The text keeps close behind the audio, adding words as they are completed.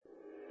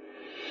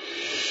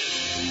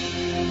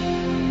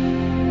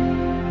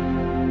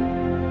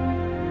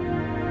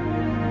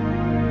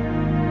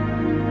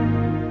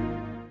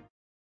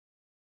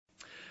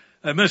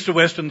Mr.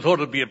 Weston thought it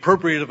would be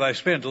appropriate if I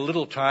spent a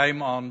little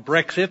time on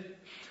Brexit.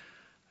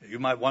 You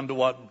might wonder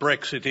what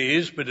Brexit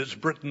is, but it's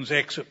Britain's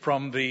exit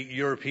from the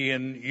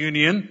European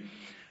Union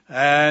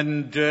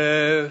and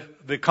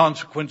the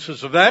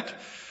consequences of that.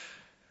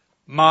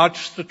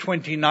 March the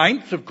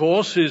 29th, of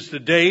course, is the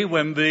day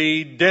when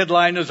the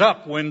deadline is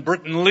up, when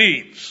Britain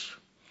leaves,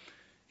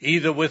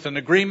 either with an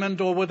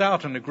agreement or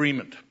without an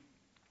agreement.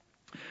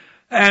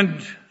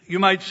 And you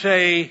might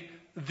say,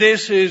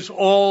 this is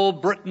all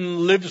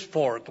Britain lives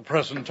for at the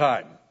present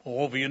time,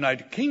 all the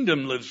United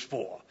Kingdom lives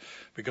for,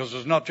 because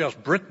it's not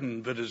just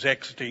Britain that is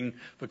exiting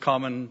the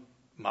common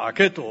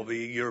market or the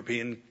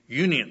European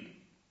Union.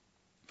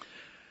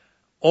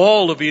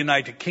 All of the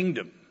United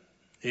Kingdom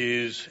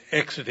is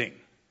exiting.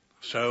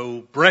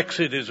 So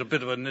Brexit is a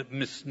bit of a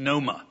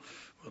misnomer.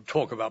 We'll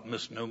talk about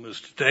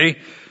misnomers today.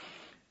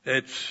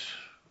 It's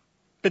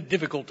a bit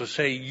difficult to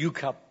say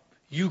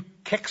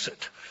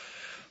Ukexit,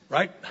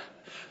 right?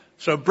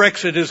 So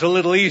Brexit is a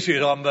little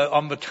easier on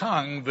the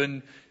tongue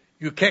than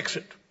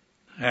Ukexit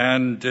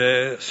and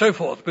so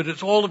forth. But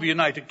it's all of the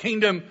United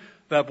Kingdom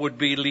that would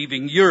be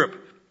leaving Europe.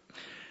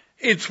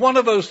 It's one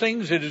of those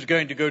things that is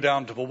going to go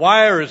down to the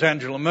wire. As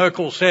Angela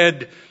Merkel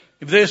said,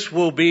 this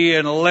will be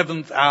an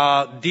 11th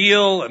hour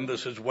deal, and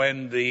this is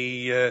when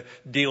the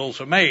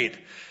deals are made.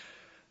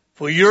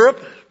 For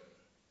Europe,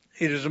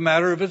 it is a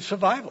matter of its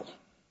survival.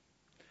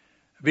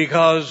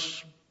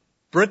 Because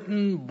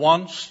Britain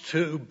wants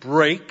to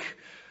break,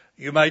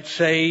 you might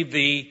say,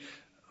 the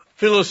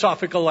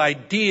philosophical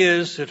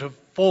ideas that have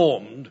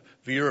formed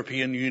the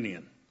European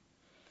Union.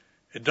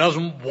 It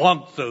doesn't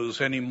want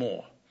those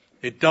anymore.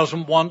 It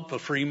doesn't want the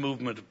free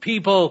movement of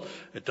people.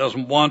 It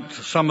doesn't want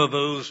some of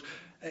those,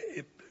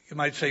 you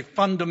might say,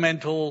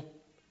 fundamental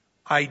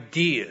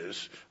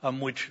ideas on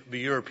which the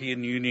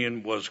European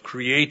Union was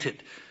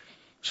created.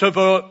 So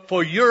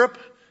for Europe,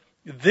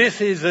 this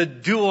is a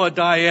do or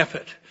die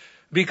effort.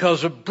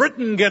 Because if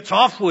Britain gets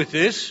off with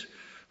this,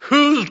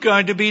 who's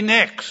going to be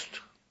next?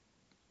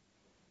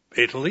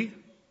 Italy,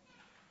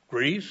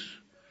 Greece,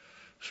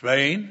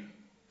 Spain,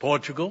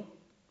 Portugal.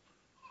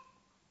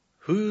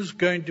 Who's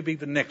going to be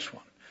the next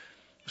one?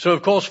 So,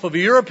 of course, for the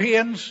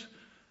Europeans,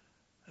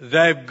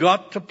 they've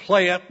got to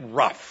play it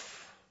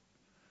rough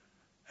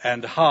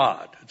and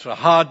hard. It's a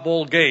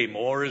hardball game,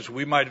 or as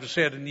we might have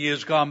said in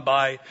years gone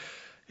by,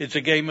 it's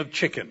a game of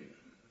chicken.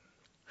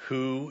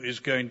 Who is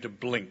going to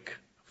blink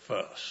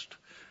first?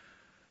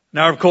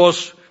 Now, of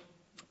course,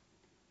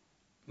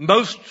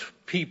 most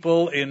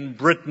people in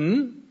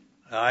Britain,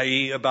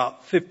 i.e.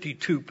 about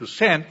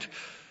 52%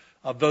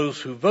 of those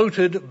who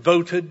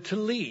voted to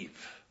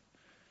leave,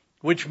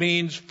 which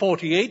means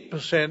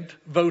 48%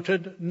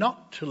 voted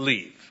not to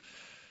leave.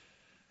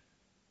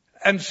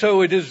 And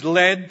so it has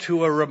led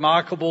to a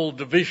remarkable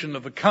division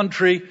of the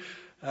country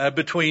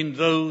between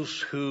those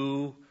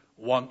who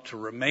want to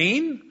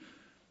remain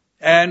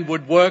and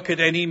would work at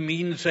any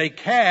means they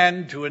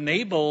can to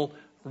enable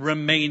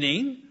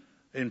remaining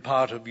in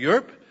part of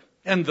Europe,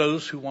 and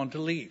those who want to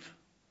leave.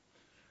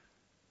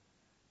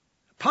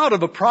 Part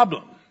of a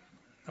problem,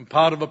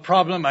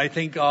 I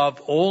think,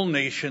 of all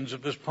nations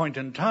at this point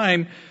in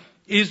time,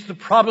 is the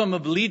problem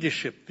of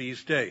leadership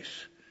these days.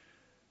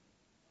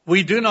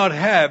 We do not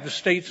have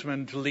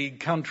statesmen to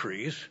lead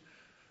countries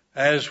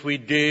as we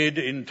did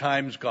in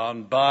times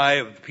gone by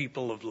of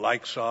people of the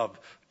likes of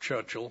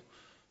Churchill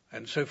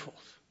and so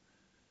forth.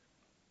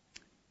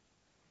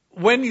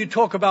 When you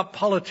talk about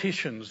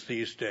politicians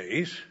these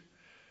days,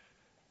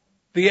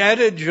 the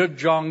adage of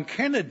John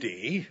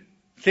Kennedy,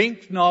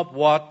 think not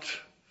what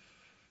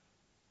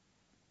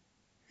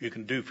you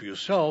can do for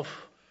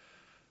yourself,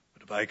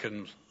 but if I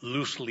can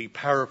loosely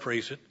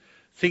paraphrase it,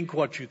 think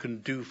what you can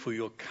do for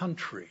your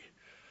country,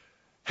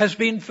 has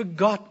been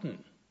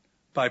forgotten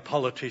by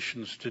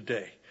politicians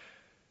today.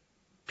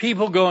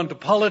 People go into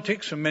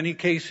politics in many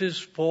cases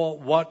for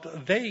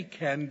what they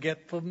can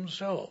get for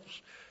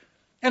themselves.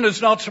 And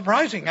it's not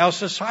surprising. Our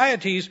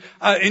societies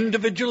are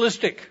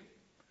individualistic.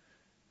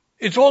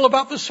 It's all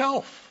about the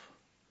self.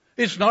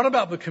 It's not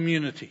about the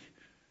community.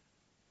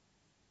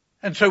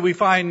 And so we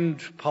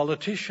find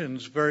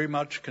politicians very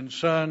much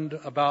concerned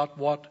about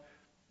what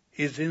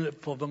is in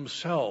it for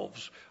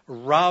themselves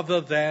rather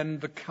than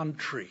the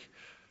country.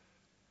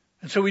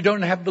 And so we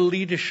don't have the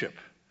leadership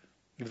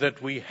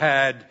that we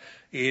had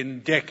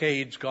in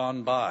decades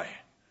gone by.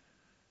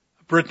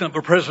 Britain at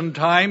the present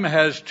time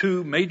has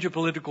two major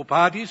political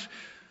parties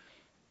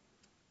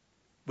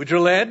which are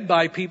led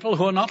by people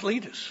who are not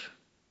leaders.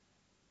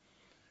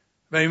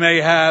 They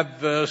may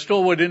have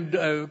stalwart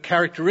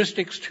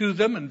characteristics to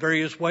them in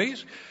various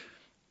ways,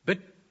 but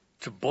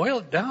to boil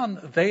it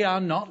down, they are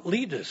not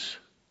leaders.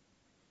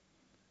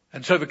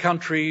 And so the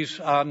countries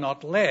are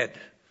not led.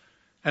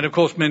 And of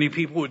course, many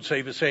people would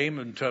say the same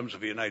in terms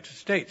of the United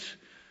States.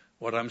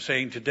 What I'm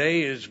saying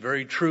today is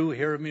very true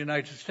here in the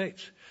United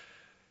States.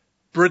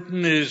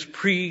 Britain is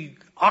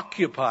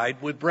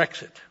preoccupied with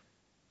Brexit.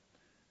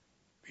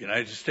 The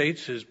United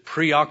States is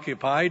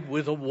preoccupied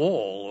with a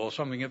wall or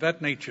something of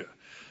that nature,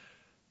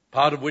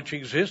 part of which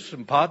exists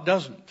and part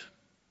doesn't.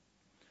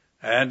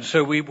 And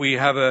so we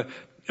have a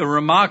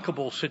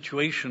remarkable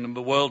situation in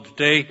the world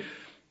today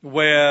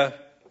where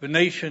the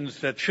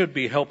nations that should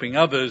be helping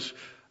others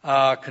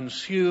are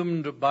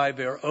consumed by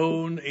their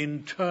own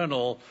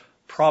internal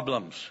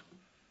problems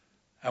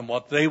and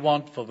what they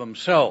want for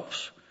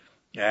themselves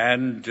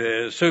and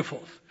so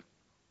forth.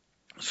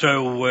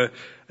 So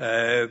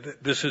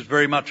this is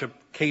very much a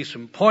case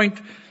in point.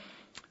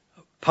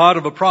 Part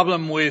of a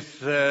problem with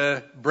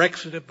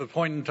Brexit at the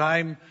point in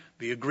time,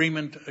 the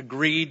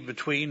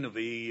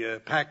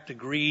pact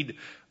agreed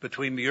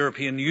between the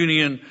European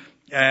Union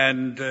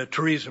and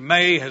Theresa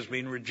May has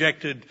been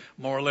rejected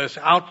more or less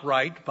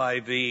outright by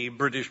the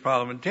British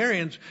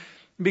parliamentarians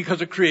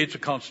because it creates a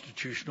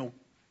constitutional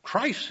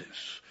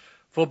crisis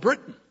for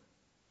Britain.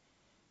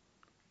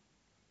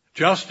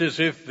 Just as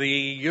if the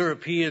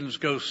Europeans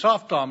go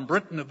soft on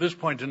Britain at this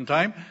point in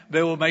time,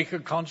 they will make a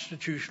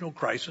constitutional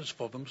crisis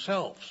for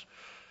themselves.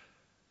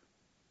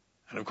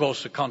 And of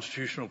course, the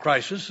constitutional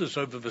crisis is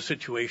over the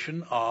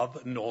situation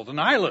of Northern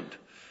Ireland.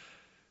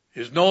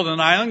 Is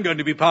Northern Ireland going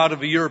to be part of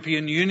the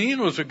European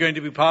Union, or is it going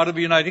to be part of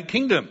the United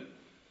Kingdom?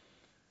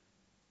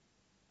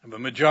 And the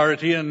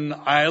majority in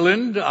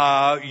Ireland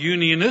are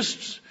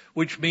unionists,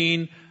 which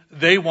mean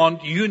they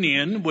want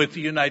union with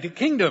the United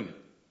Kingdom,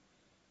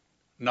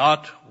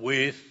 not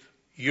with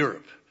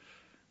Europe.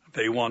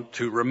 They want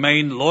to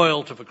remain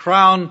loyal to the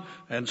Crown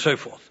and so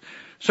forth.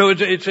 So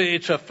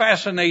it's a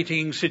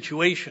fascinating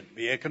situation.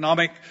 The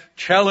economic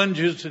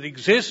challenges that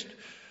exist.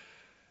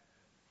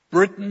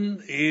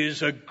 Britain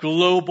is a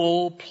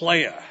global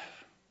player.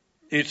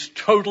 It's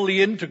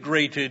totally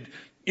integrated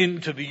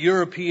into the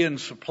European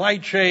supply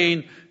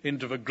chain,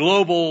 into the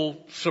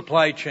global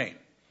supply chain.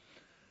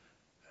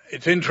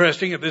 It's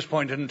interesting at this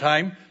point in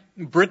time,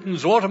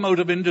 Britain's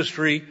automotive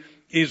industry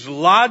is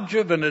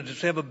larger than it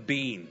has ever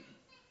been.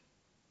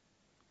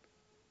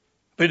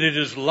 But it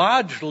is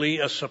largely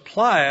a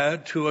supplier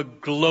to a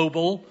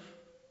global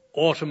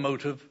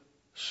automotive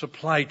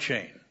supply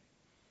chain.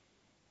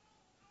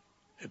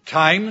 At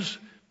times,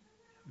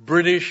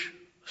 British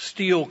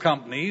steel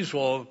companies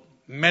or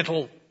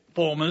metal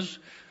formers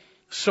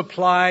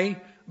supply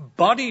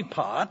body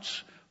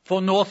parts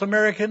for North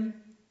American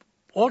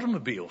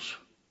automobiles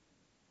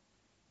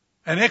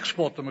and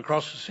export them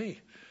across the sea.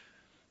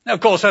 Now, of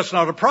course, that's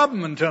not a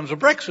problem in terms of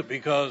Brexit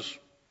because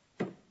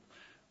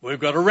we've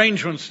got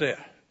arrangements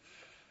there.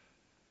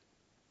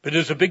 But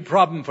it's a big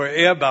problem for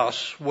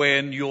Airbus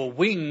when your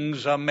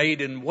wings are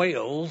made in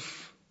Wales,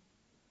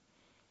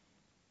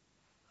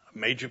 a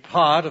major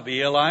part of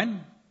the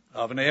airline,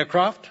 of an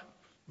aircraft,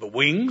 the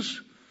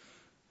wings,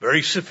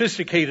 very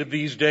sophisticated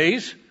these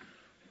days.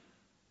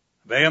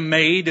 They are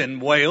made in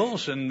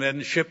Wales and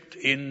then shipped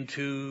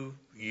into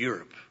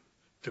Europe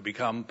to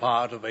become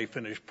part of a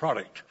finished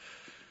product.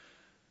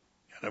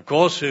 And of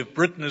course, if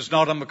Britain is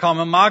not on the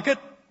common market,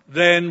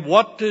 then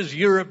what does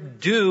Europe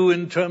do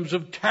in terms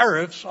of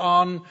tariffs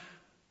on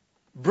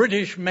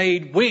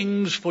British-made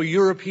wings for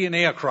European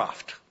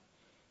aircraft?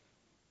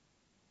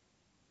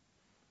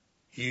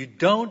 You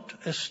don't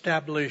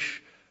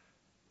establish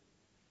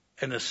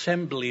an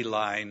assembly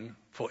line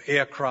for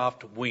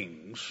aircraft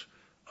wings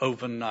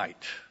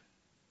overnight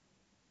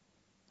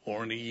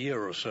or in a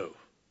year or so.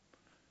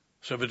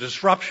 So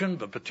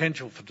the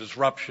potential for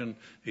disruption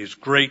is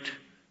great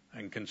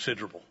and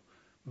considerable,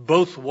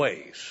 both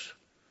ways.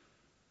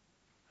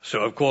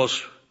 So, of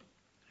course,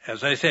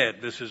 as I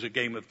said, this is a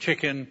game of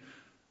chicken,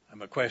 and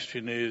the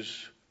question is,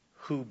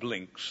 who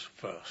blinks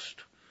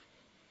first?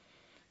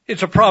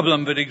 It's a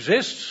problem that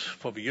exists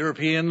for the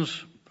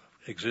Europeans,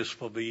 exists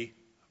for the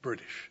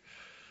British,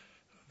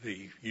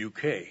 the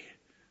UK,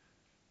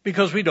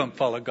 because we don't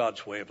follow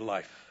God's way of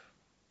life.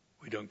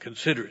 We don't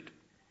consider it.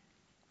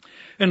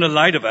 In the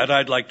light of that,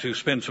 I'd like to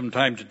spend some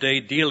time today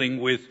dealing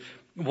with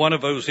one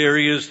of those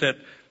areas that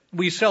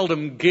we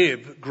seldom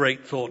give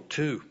great thought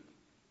to.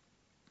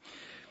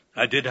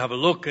 I did have a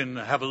look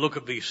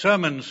at the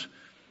sermons,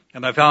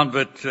 and I found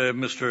that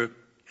Mr.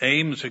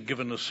 Ames had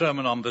given a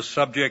sermon on this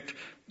subject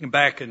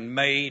back in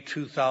May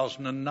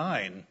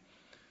 2009.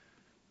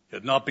 It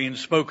had not been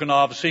spoken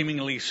of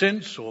seemingly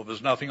since, or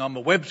there's nothing on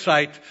the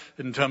website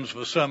in terms of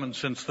a sermon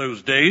since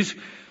those days.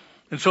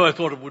 And so I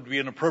thought it would be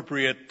an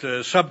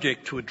appropriate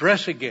subject to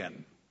address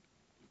again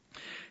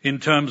in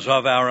terms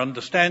of our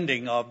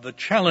understanding of the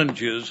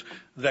challenges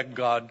that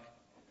God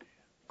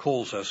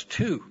calls us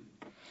to.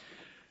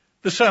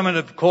 The sermon,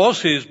 of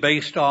course, is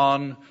based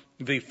on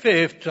the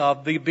fifth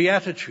of the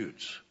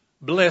Beatitudes,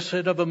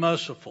 Blessed are the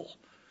merciful,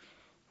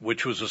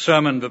 which was a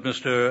sermon that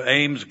Mr.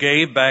 Ames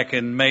gave back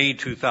in May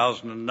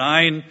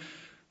 2009,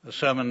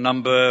 sermon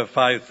number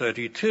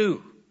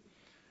 532.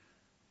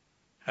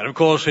 And of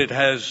course, it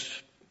has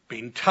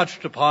been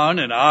touched upon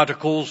in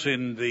articles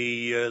in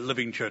the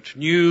Living Church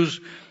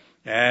News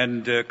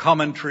and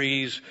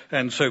commentaries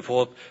and so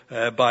forth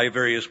by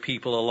various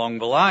people along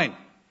the line.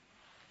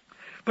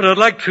 But I'd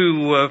like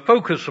to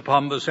focus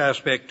upon this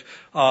aspect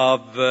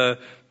of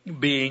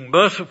being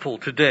merciful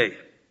today.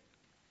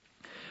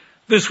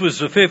 This was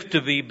the fifth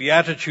of the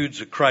Beatitudes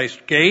that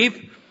Christ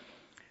gave,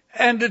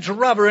 and it's a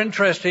rather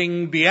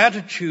interesting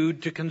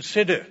beatitude to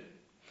consider,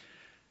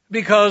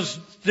 because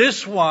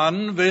this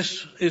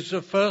is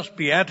the first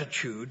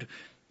beatitude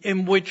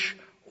in which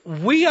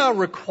we are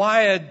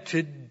required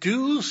to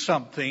do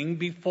something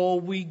before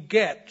we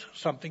get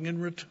something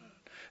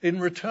in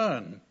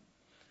return.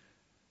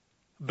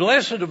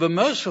 Blessed are the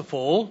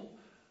merciful,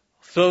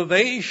 for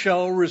they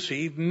shall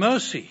receive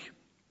mercy.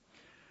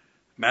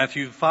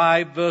 Matthew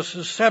 5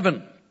 verses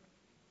 7.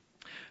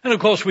 And of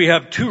course we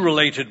have two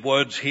related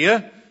words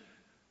here.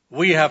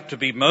 We have to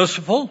be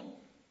merciful.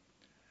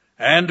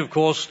 And of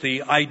course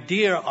the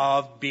idea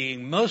of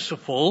being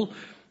merciful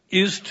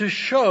is to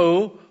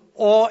show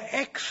or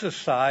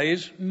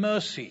exercise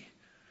mercy.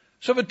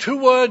 So the two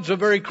words are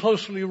very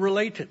closely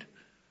related.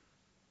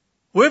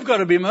 We've got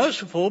to be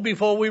merciful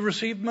before we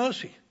receive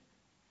mercy.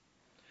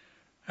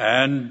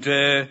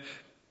 And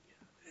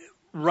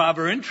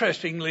rather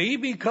interestingly,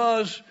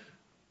 because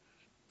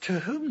to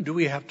whom do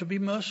we have to be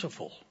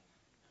merciful?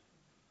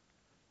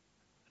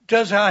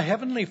 Does our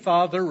Heavenly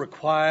Father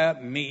require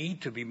me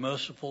to be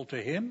merciful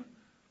to Him?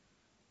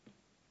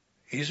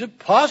 Is it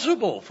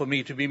possible for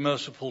me to be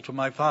merciful to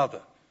my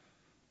Father?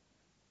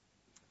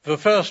 The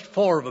first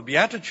four of the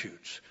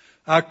Beatitudes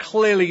are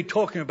clearly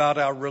talking about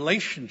our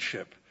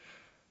relationship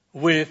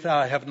with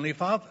our Heavenly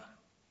Father.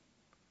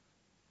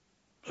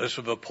 Blessed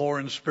are the poor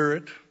in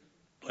spirit,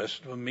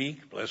 blessed are the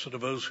meek, blessed are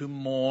those who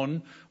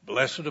mourn,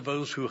 blessed are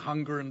those who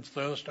hunger and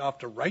thirst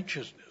after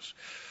righteousness,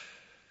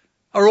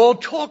 are all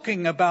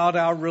talking about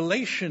our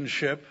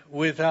relationship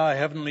with our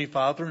Heavenly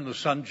Father and the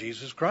Son,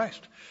 Jesus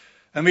Christ,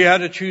 and the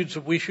attitudes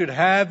that we should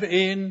have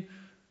in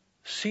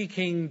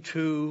seeking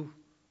to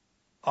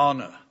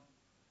honor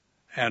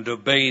and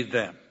obey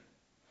them.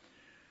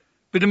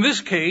 But in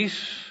this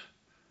case,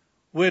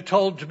 we're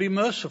told to be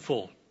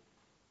merciful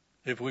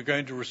if we're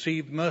going to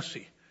receive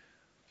mercy.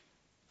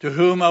 To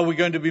whom are we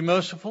going to be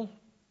merciful?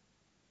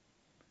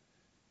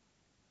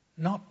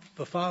 Not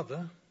the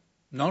Father,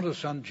 not the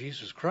Son,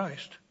 Jesus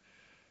Christ.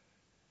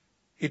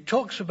 It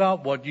talks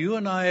about what you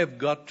and I have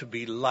got to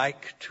be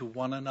like to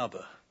one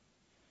another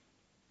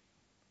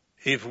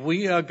if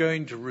we are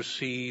going to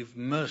receive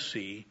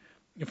mercy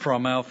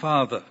from our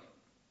Father.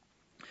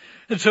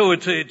 And so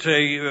it's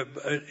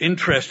an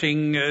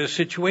interesting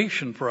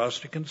situation for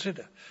us to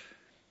consider.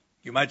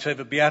 You might say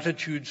the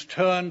Beatitudes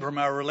turn from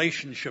our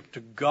relationship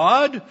to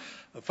God,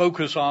 a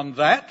focus on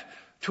that,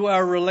 to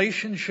our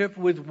relationship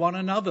with one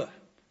another.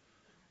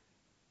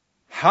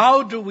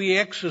 How do we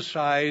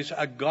exercise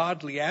a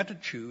godly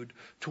attitude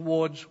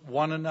towards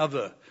one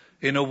another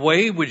in a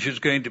way which is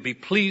going to be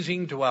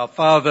pleasing to our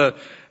Father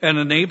and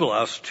enable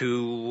us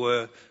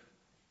to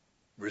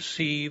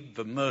receive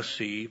the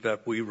mercy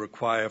that we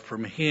require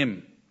from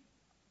Him?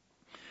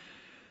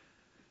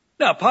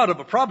 Now, part of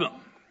the problem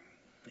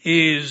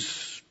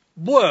is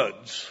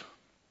words.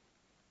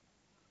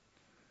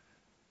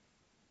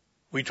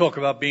 We talk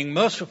about being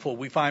merciful.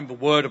 We find the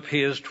word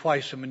appears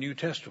twice in the New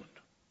Testament.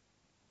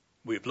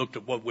 We've looked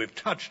at what we've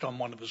touched on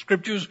one of the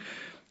scriptures.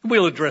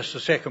 We'll address the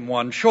second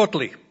one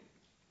shortly.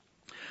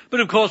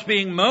 But of course,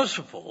 being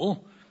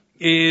merciful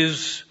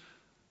is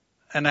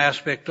an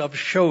aspect of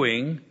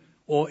showing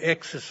or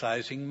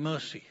exercising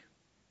mercy.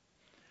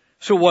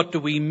 So what do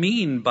we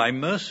mean by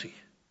mercy?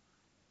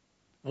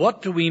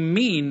 What do we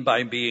mean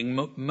by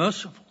being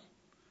merciful?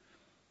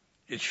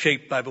 It's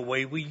shaped by the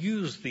way we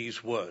use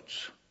these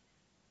words.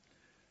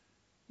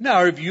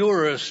 Now, if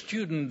you're a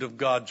student of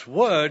God's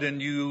Word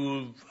and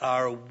you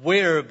are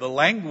aware of the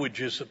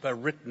languages that they're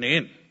written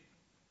in,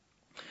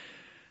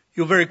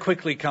 you'll very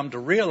quickly come to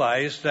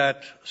realize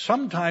that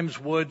sometimes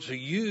words are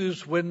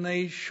used when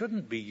they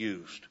shouldn't be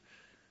used.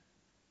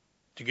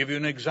 To give you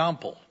an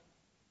example,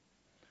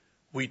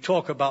 we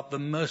talk about the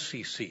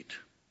mercy seat.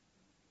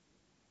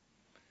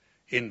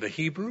 In the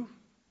Hebrew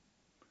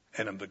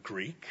and in the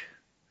Greek,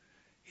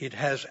 it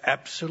has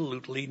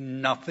absolutely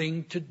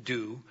nothing to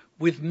do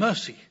with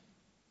mercy.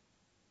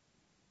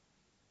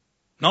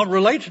 Not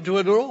related to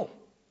it at all.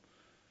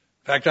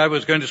 In fact, I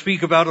was going to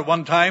speak about it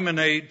one time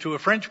to a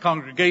French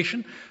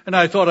congregation, and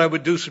I thought I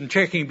would do some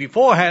checking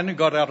beforehand and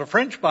got out a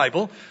French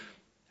Bible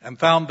and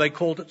found they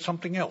called it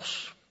something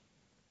else.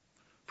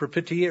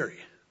 Propitiare,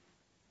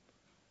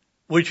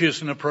 which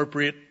is an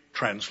appropriate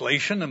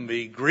translation in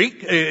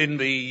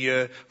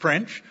the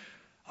French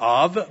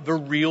of the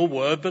real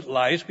word that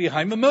lies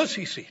behind the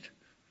mercy seat.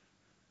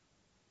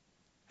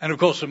 And of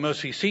course the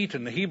mercy seat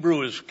in the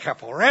Hebrew is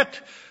kafaret,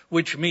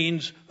 which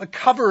means a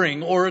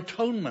covering or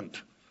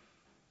atonement.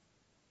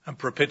 And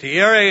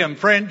propitiare in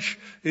French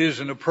is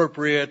an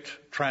appropriate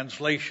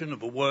translation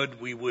of a word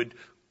we would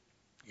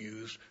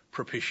use,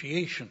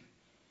 propitiation.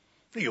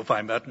 You'll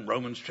find that in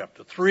Romans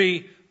chapter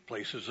 3,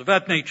 places of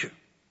that nature.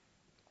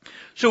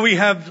 So we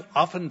have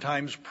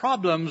oftentimes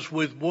problems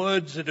with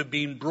words that have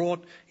been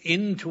brought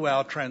into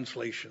our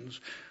translations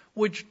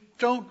which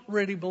don't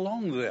really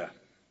belong there.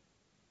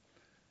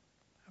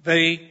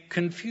 They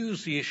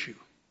confuse the issue.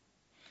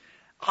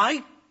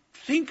 I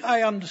think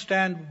I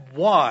understand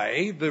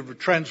why the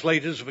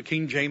translators of a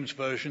King James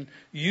Version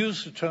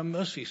use the term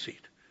mercy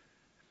seat.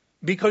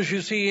 Because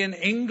you see, in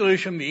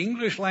English and the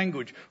English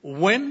language,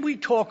 when we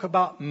talk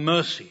about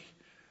mercy,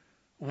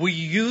 we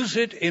use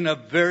it in a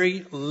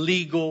very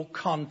legal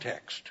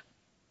context.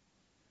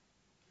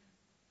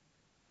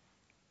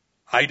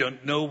 I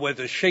don't know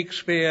whether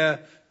Shakespeare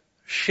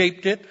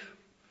shaped it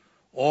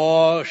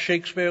or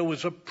Shakespeare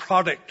was a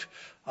product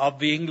of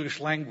the English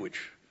language.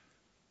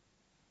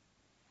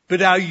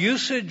 But our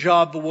usage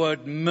of the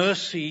word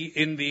mercy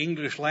in the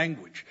English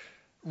language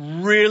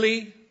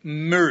really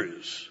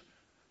mirrors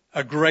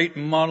a great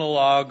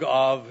monologue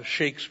of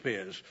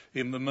Shakespeare's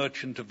in The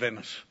Merchant of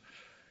Venice,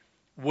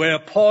 where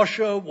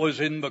Portia was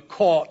in the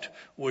court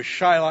with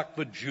Shylock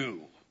the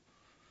Jew,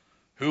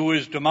 who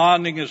was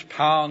demanding his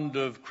pound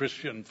of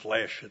Christian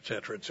flesh,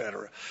 etc.,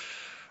 etc.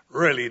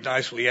 Really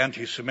nicely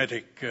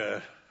anti-Semitic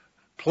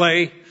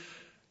play.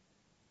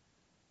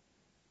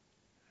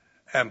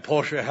 And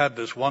Portia had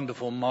this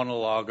wonderful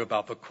monologue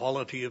about the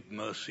quality of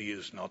mercy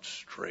is not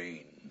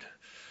strained.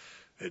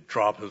 It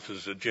droppeth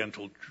as a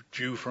gentle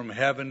dew from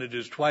heaven. It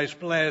is twice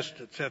blessed,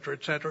 etc.,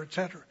 etc.,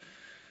 etc.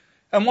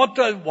 And what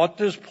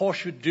does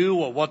Portia do,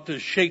 or what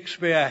does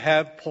Shakespeare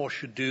have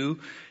Portia do?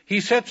 He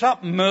sets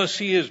up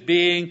mercy as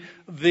being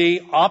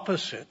the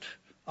opposite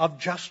of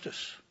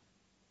justice.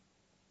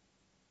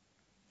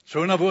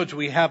 So in other words,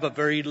 we have a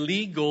very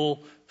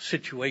legal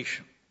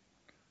situation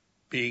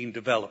being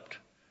developed,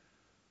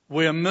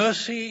 where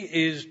mercy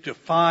is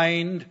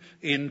defined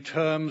in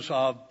terms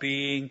of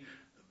being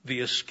the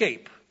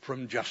escape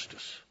from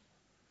justice.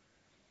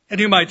 And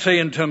you might say,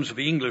 in terms of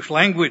the English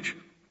language,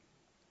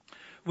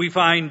 we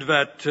find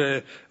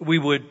that we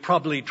would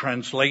probably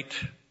translate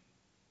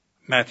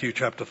Matthew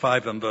chapter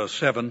 5 and verse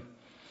 7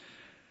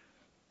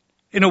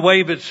 in a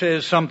way that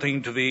says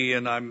something to the,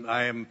 and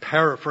I am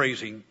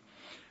paraphrasing,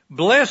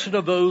 blessed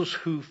are those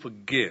who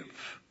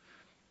forgive,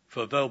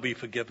 for they'll be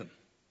forgiven.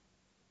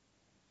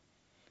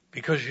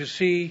 Because you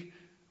see,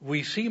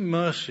 we see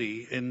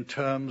mercy in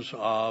terms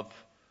of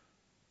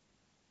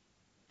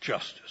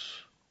justice.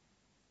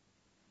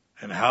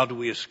 And how do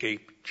we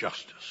escape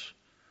justice?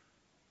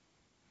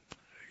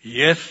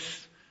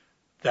 Yes,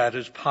 that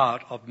is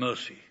part of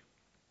mercy.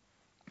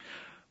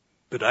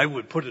 But I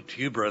would put it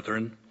to you,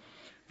 brethren,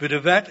 that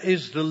if that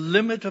is the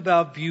limit of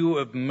our view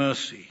of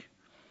mercy,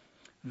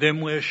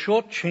 then we're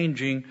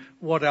shortchanging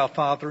what our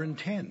Father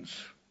intends.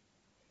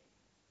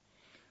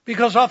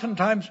 Because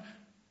oftentimes,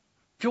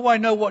 do I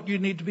know what you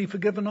need to be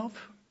forgiven of?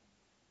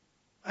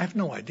 I have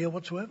no idea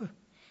whatsoever.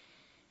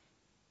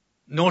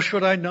 Nor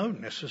should I know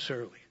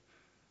necessarily.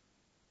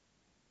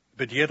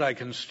 But yet I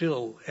can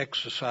still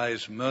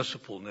exercise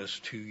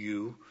mercifulness to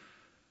you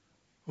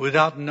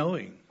without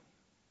knowing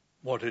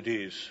what it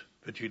is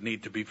that you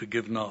need to be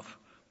forgiven of.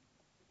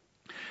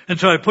 And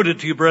so I put it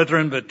to you,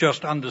 brethren, that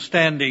just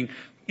understanding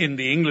in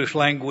the English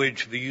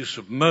language the use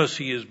of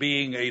mercy as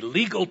being a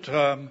legal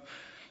term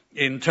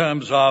in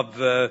terms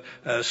of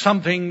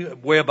something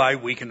whereby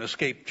we can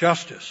escape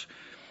justice.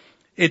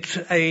 It's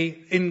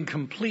an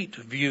incomplete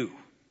view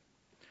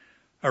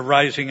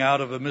arising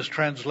out of a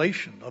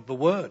mistranslation of the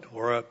word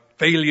or a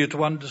failure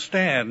to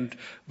understand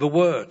the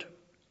word.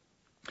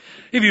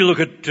 If you look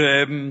at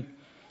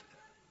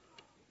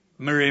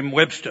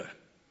Merriam-Webster,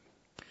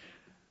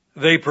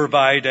 they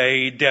provide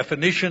a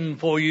definition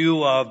for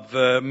you of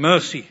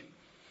mercy.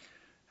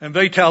 And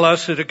they tell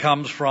us that it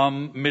comes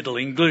from Middle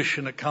English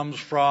and it comes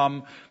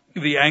from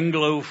the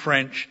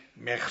Anglo-French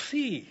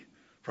merci,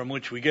 from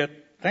which we get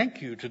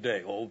thank you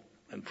today, or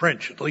in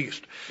French at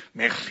least,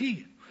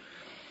 merci.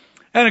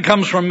 And it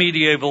comes from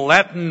medieval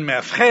Latin,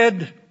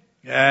 merced,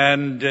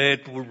 and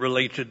it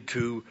related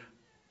to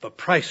the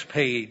price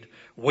paid,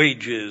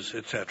 wages,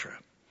 etc.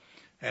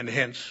 And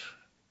hence,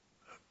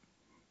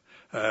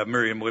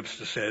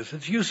 Merriam-Webster says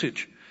it's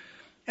usage.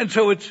 And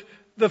so it's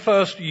the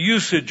first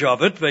usage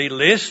of it, they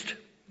list,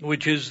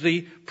 which is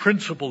the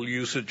principal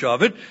usage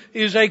of it,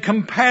 is a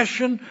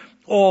compassion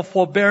or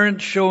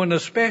forbearance shown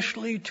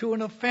especially to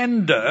an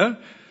offender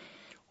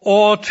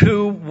or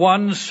to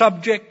one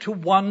subject to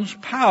one's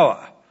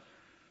power.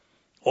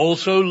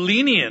 Also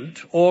lenient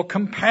or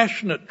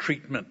compassionate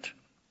treatment.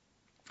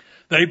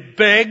 They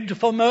begged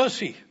for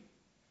mercy.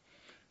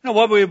 Now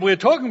what we're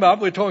talking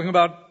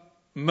about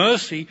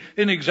mercy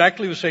in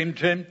exactly the same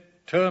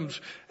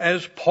terms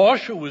as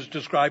Portia was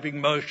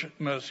describing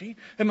mercy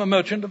in The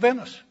Merchant of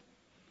Venice.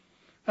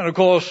 And of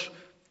course,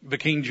 the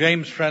King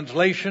James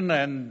translation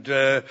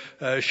and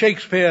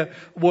Shakespeare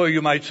were,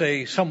 you might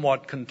say,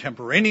 somewhat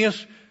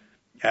contemporaneous.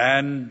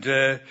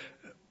 And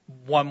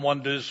one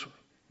wonders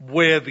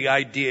where the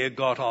idea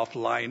got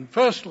offline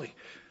firstly.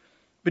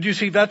 But you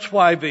see, that's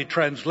why the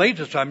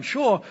translators, I'm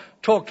sure,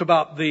 talked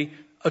about the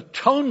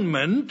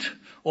atonement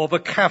or the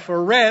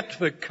kaffaret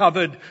that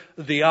covered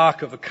the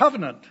Ark of the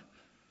Covenant.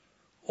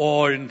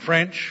 Or in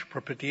French,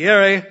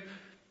 propitiere,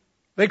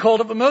 they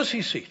called it the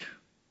mercy seat.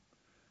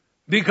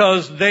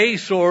 Because they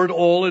saw it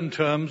all in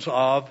terms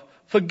of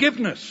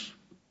forgiveness.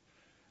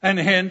 And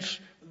hence,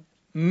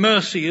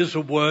 mercy is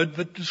a word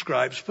that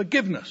describes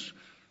forgiveness.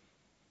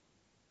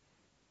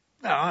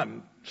 Now,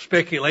 I'm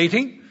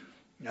speculating.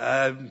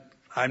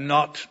 I'm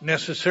not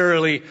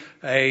necessarily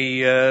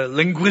a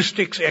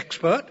linguistics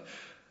expert,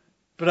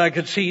 but I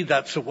could see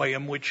that's the way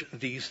in which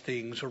these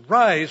things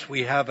arise.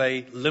 We have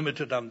a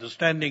limited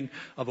understanding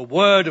of a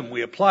word and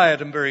we apply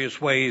it in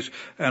various ways,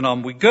 and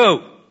on we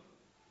go.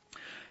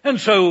 And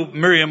so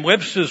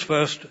Merriam-Webster's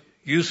first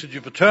usage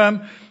of a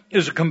term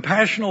is a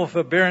compassion or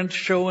forbearance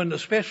shown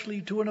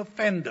especially to an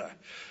offender.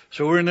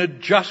 So we're in a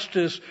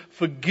justice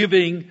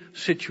forgiving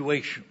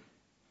situation.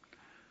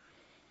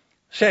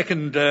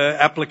 Second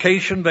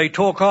application, they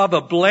talk of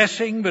a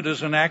blessing that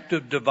is an act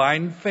of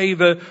divine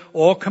favor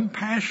or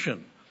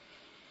compassion.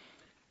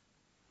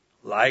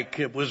 Like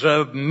it was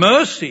a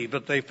mercy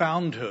that they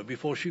found her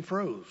before she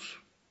froze.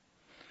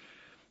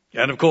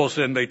 And of course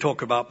then they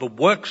talk about the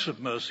works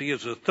of mercy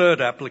as a third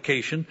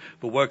application,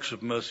 the works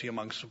of mercy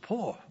amongst the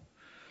poor.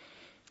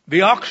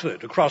 The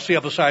Oxford, across the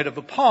other side of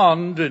the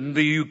pond in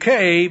the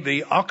UK,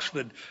 the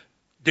Oxford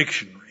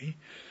Dictionary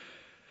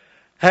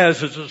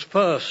has as its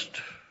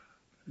first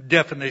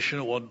definition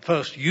or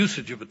first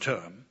usage of a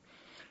term,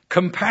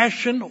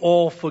 compassion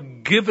or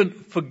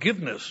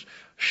forgiveness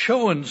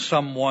shown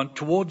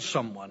towards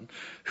someone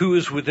who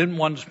is within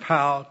one's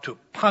power to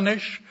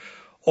punish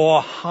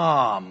or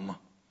harm.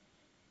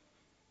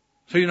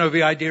 So,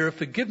 the idea of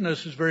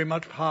forgiveness is very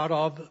much part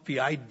of the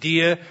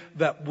idea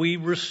that we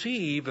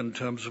receive in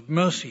terms of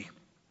mercy.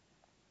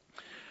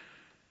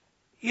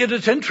 Yet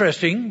it's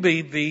interesting,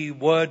 the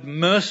word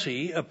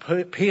mercy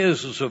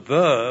appears as a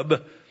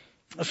verb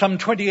some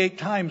 28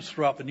 times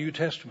throughout the New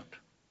Testament.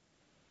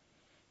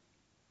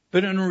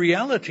 But in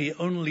reality,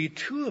 only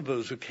 2 of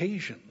those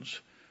occasions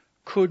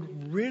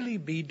could really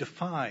be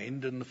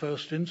defined in the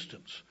first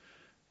instance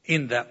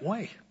in that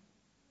way.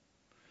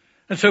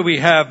 And so we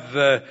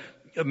have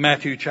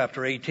Matthew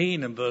chapter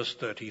 18 and verse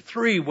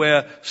 33,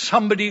 where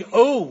somebody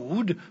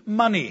owed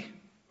money.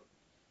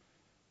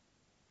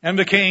 And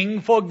the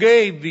king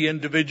forgave the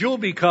individual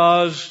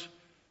because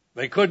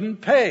they couldn't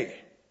pay.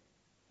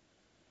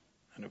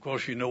 And of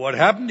course you know what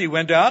happened. He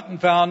went out and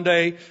found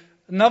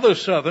another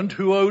servant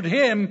who owed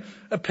him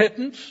a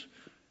pittance.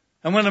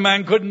 And when the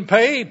man couldn't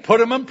pay, he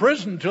put him in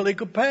prison till he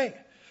could pay.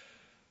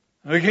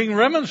 And the king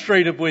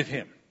remonstrated with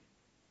him.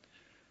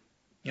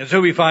 And so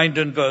we find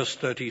in verse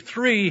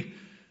 33,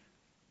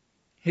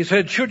 he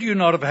said, should you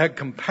not have had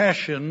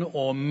compassion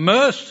or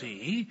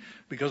mercy,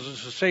 because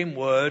it's the same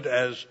word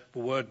as the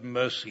word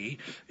mercy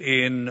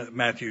in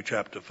Matthew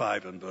chapter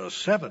 5 and verse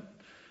 7.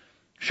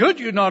 Should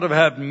you not have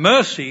had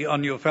mercy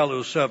on your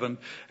fellow servant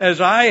as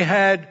I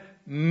had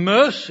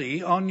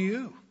mercy on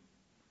you?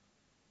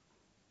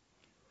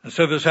 And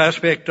so this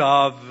aspect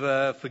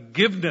of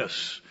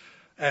forgiveness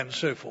and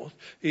so forth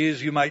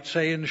is, you might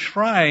say,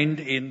 enshrined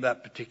in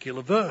that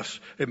particular verse,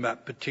 in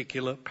that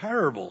particular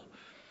parable.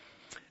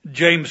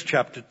 James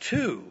chapter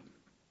 2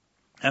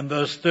 and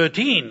verse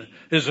 13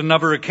 is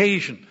another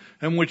occasion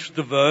in which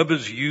the verb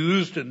is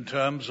used in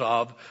terms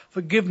of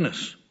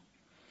forgiveness,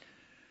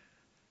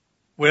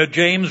 where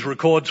James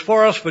records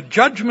for us, for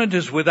judgment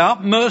is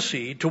without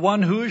mercy to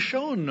one who has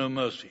shown no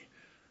mercy.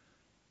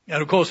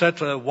 And of course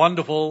that's a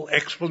wonderful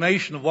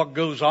explanation of what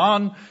goes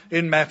on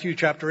in Matthew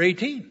chapter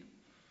 18.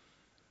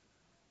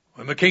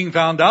 When the king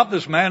found out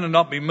this man had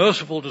not been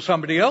merciful to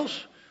somebody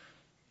else,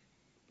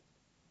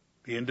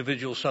 the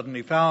individual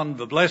suddenly found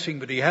the blessing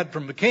that he had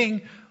from the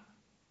king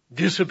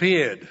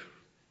disappeared.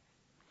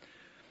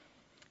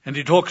 And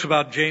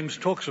James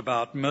talks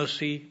about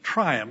mercy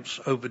triumphs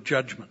over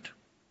judgment.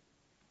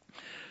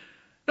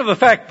 Now the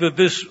fact that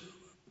this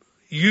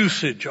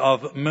usage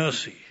of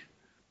mercy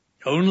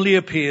only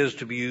appears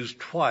to be used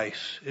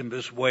twice in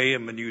this way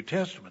in the New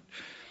Testament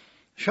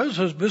shows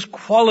us this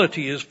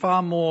quality is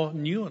far more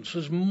nuanced.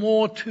 There's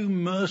more to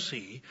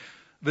mercy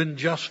than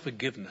just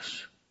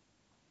forgiveness.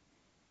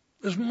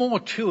 There's more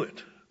to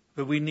it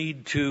that we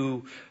need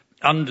to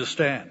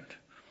understand.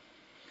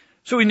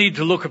 So we need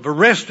to look at the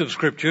rest of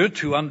Scripture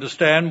to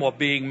understand what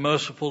being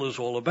merciful is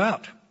all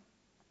about.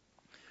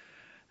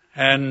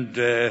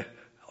 And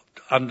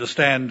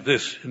understand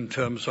this in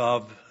terms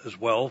of, as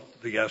well,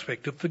 the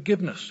aspect of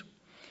forgiveness.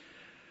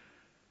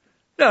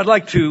 Now, I'd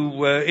like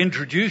to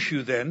introduce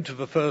you then to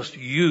the first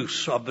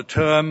use of the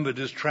term that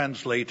is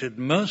translated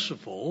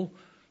merciful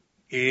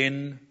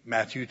in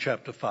Matthew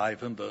chapter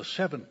 5 and verse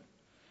 7.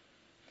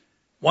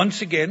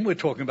 Once again, we're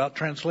talking about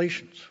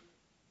translations.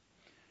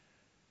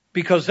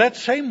 Because that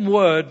same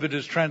word that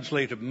is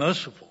translated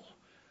merciful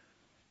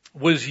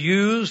was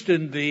used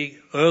in the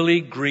early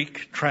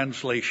Greek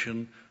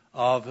translation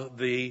of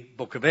the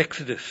book of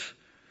Exodus.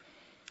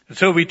 And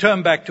so we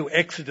turn back to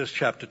Exodus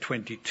chapter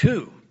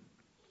 22,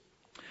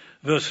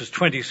 verses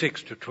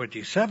 26 to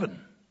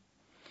 27.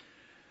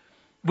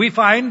 We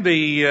find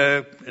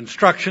the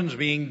instructions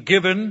being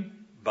given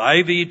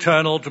by the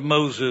Eternal to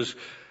Moses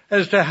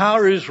as to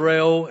how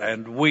Israel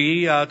and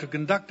we are to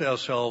conduct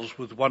ourselves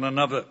with one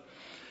another.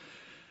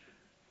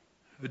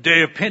 The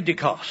day of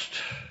Pentecost,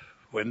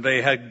 when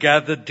they had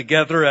gathered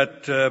together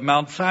at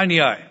Mount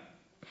Sinai,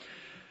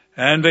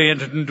 and they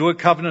entered into a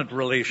covenant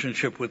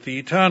relationship with the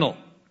Eternal.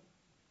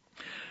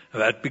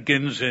 That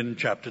begins in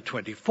chapter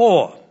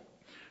 24.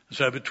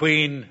 So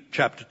between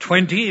chapter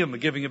 20 and the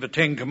giving of the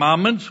Ten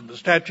Commandments, and the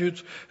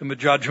statutes and the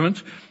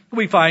judgments,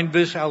 we find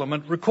this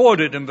element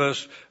recorded in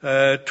verse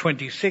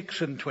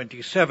 26 and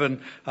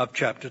 27 of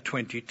chapter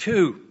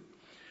 22.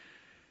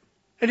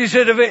 And he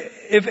said,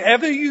 if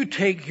ever you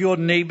take your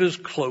neighbor's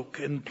cloak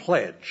in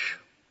pledge,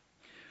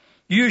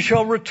 you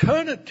shall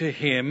return it to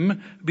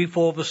him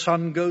before the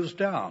sun goes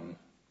down.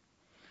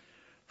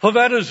 For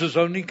that is his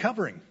only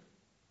covering.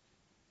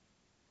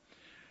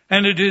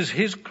 And it is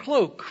his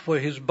cloak for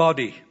his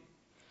body.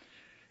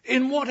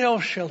 In what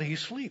else shall he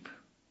sleep?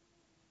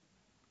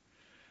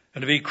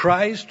 And if he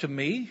cries to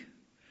me,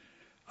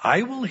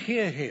 I will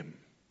hear him.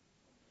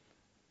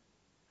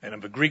 And in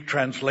the Greek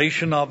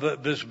translation of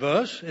this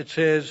verse, it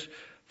says,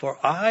 for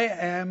I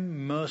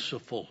am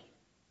merciful.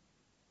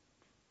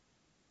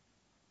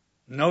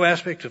 No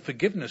aspect of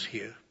forgiveness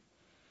here.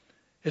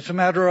 It's a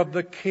matter of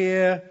the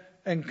care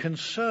and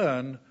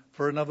concern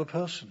for another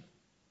person.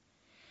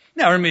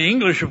 Now, in the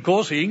English, of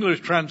course, the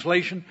English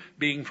translation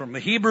being from the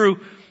Hebrew,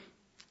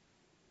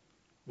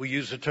 we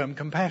use the term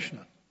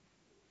compassionate.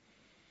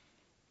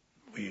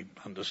 We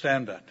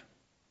understand that.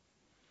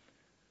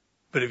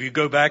 But if you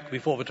go back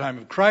before the time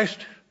of Christ,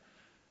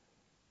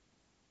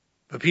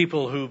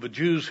 the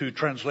Jews who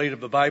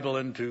translated the Bible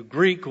into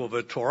Greek, or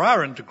the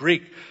Torah into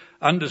Greek,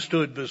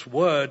 understood this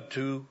word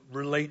to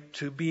relate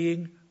to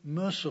being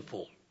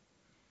merciful.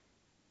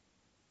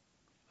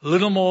 A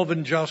little more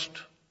than just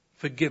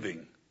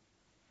forgiving.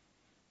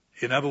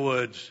 In other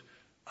words,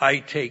 I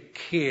take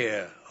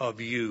care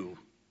of you.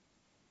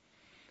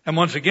 And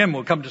once again,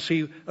 we'll come to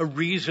see a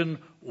reason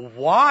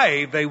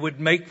why they would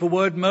make the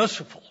word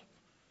merciful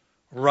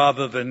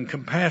rather than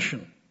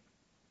compassion.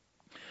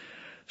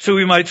 So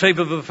we might say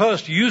that the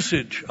first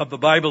usage of the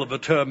Bible of the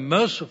term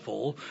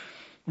merciful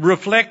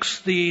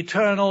reflects the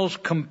Eternal's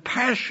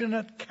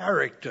compassionate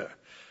character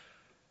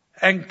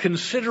and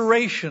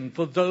consideration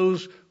for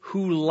those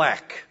who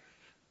lack.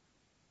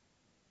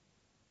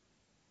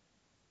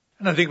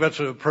 And I think that's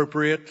an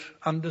appropriate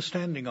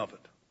understanding of it,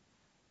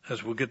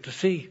 as we'll get to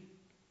see.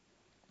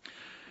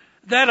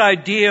 That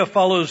idea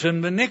follows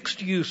in the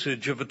next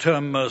usage of the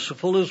term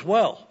merciful as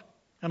well.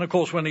 And of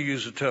course, when I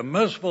use the term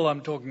merciful, I'm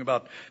talking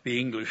about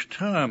the English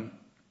term.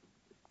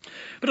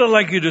 But I'd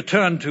like you to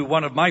turn to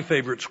one of my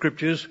favorite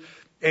scriptures,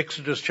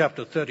 Exodus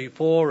chapter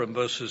 34 and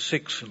verses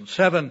 6 and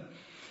 7,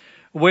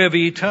 where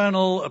the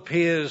Eternal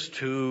appears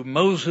to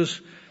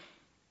Moses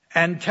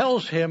and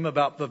tells him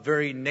about the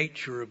very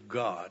nature of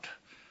God.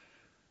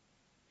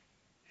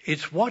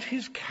 It's what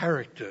his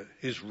character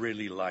is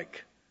really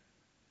like.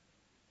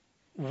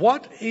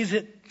 What is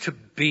it to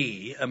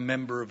be a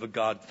member of a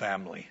God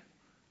family?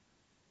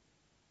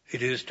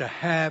 It is to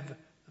have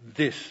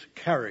this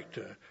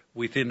character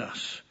within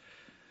us.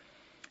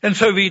 And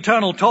so the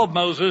Eternal told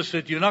Moses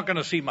that you're not going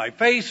to see my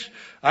face.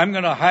 I'm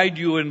going to hide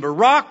you in the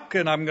rock,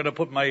 and I'm going to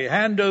put my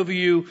hand over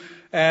you.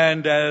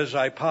 And as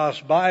I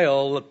pass by,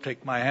 I'll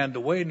take my hand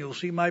away, and you'll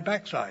see my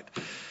backside,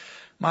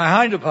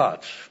 my hinder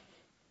parts.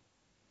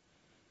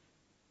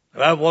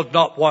 That was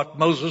not what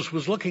Moses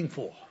was looking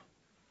for.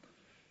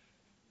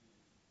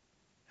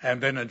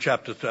 And then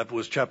that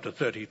was chapter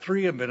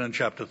 33, and then in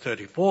chapter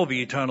 34,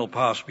 the Eternal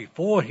passed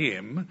before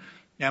him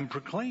and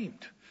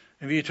proclaimed.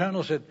 And the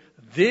Eternal said,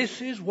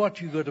 this is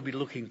what you've got to be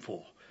looking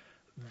for.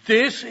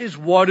 This is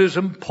what is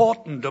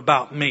important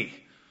about me.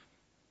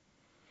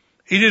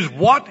 It is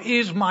what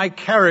is my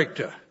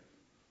character.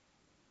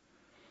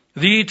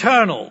 The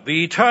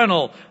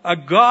Eternal, a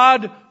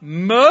God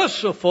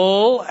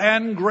merciful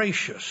and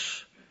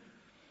gracious,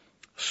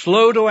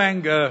 slow to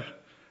anger,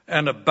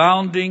 and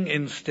abounding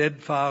in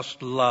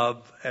steadfast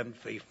love and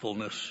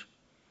faithfulness,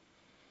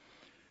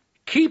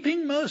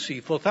 keeping mercy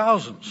for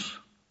thousands,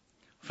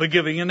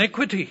 forgiving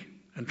iniquity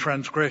and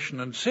transgression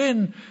and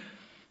sin,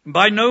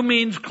 by no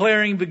means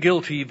clearing the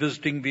guilty,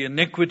 visiting the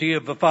iniquity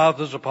of the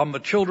fathers upon the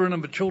children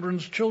and the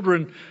children's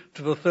children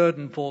to the third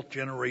and fourth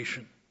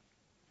generation.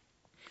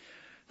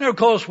 Now, of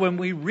course, when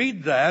we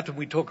read that and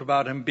we talk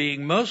about him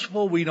being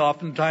merciful, we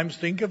oftentimes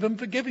think of him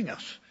forgiving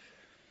us.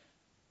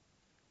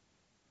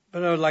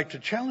 But I would like to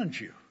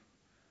challenge you,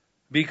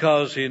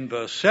 because in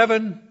verse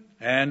 7,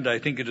 and I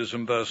think it is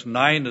in verse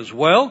 9 as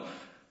well,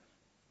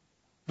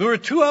 there are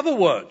two other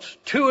words,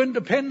 two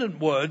independent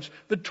words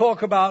that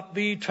talk about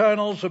the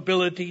Eternal's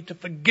ability to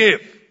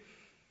forgive.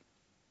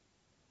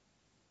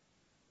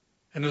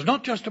 And it's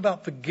not just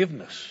about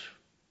forgiveness.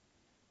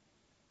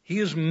 He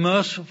is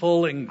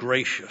merciful and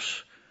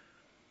gracious.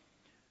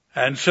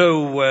 And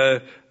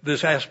so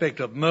this aspect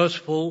of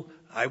merciful,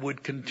 I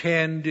would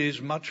contend, is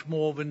much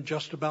more than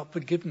just about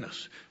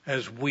forgiveness,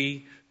 as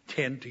we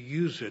tend to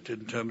use it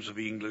in terms of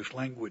the English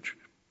language.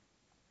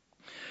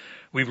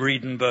 We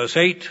read in verse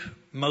 8,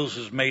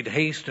 Moses made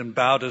haste and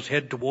bowed his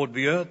head toward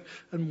the earth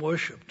and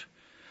worshipped.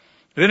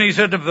 Then he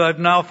said, I've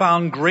now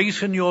found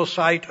grace in your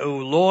sight, O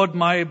Lord,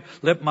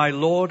 let my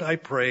Lord, I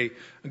pray,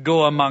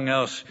 go among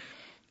us,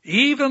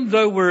 even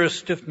though we're a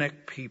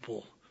stiff-necked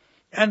people,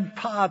 and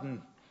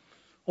pardon,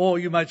 or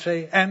you might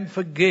say, and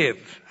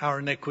forgive our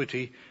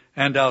iniquity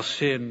and our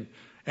sin,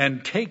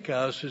 and take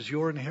us as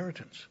your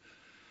inheritance.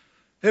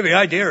 The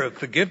idea of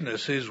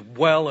forgiveness is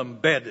well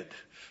embedded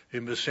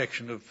in this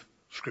section of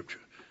Scripture.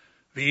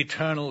 The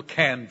Eternal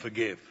can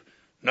forgive.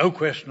 No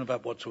question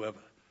about whatsoever.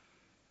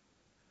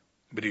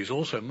 But he's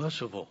also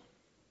merciful.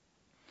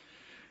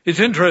 It's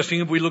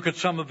interesting if we look at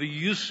some of the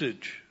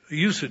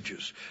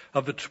usages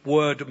of the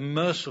word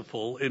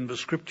merciful in the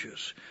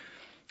Scriptures.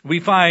 We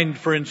find,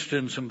 for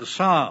instance, in the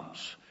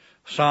Psalms,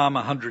 Psalm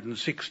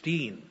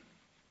 116.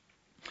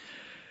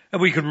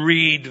 And we could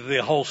read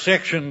the whole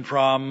section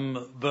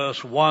from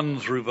verse 1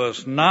 through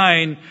verse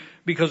 9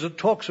 because it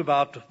talks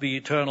about the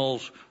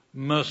Eternal's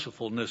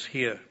mercifulness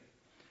here.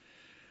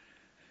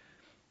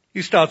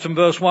 He starts in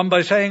verse 1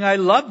 by saying, I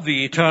love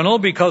the Eternal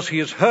because he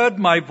has heard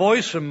my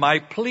voice and my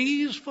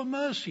pleas for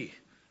mercy.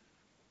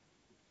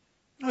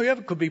 Oh, yeah,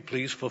 it could be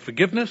pleas for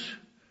forgiveness.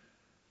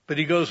 But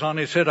he goes on,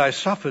 he said, I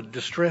suffered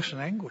distress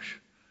and anguish.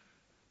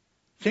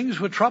 Things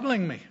were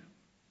troubling me.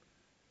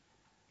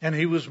 And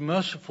he was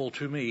merciful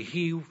to me.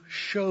 He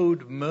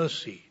showed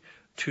mercy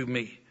to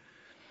me.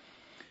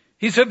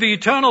 He said, the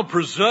Eternal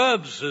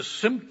preserves the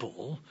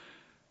simple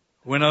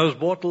when I was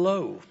brought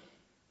low.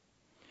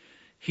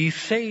 He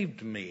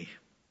saved me.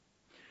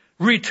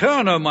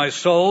 Return, O my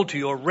soul, to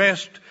your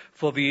rest,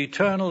 for the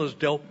Eternal has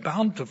dealt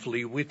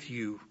bountifully with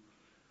you.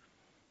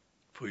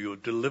 For you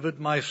have delivered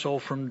my soul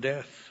from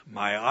death,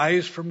 my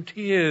eyes from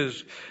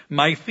tears,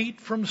 my feet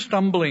from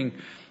stumbling.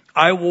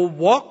 I will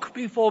walk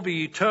before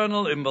the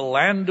Eternal in the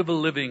land of the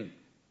living.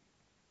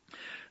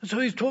 And so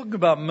he's talking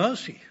about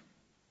mercy.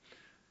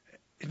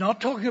 He's not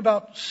talking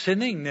about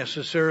sinning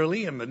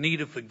necessarily and the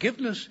need of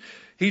forgiveness.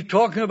 He's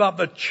talking about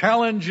the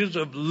challenges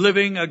of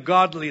living a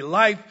godly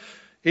life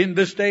in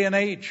this day and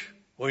age,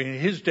 or in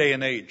his day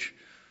and age,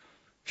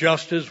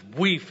 just as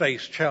we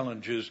face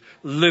challenges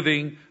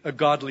living a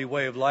godly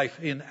way of life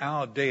in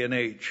our day and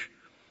age.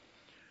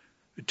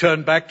 We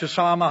turn back to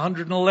Psalm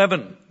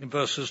 111 in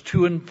verses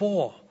 2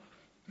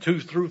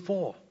 through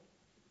 4.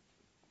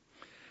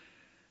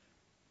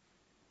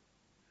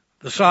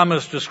 The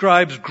psalmist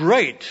describes,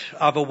 great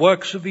are the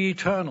works of the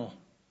Eternal.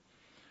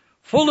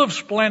 Full of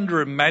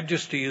splendor and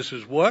majesty is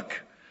his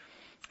work,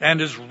 and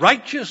his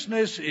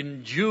righteousness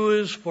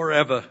endures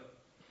forever.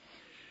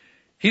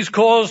 He's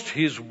caused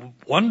his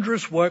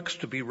wondrous works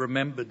to be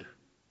remembered.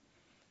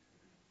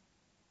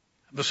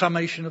 The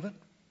summation of it?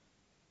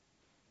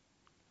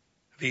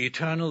 The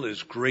Eternal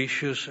is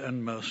gracious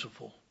and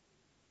merciful.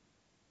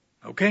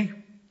 Okay?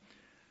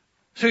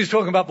 So he's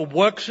talking about the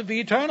works of the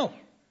Eternal.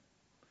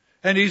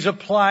 And he's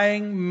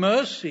applying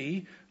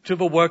mercy to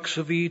the works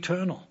of the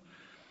Eternal.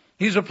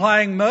 He's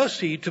applying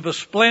mercy to the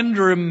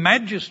splendor and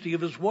majesty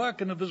of his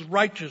work and of his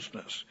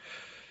righteousness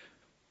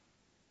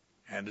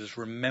and his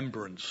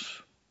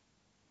remembrance.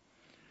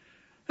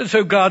 And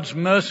so God's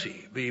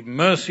mercy, the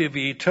mercy of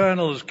the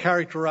Eternal, is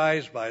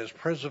characterized by his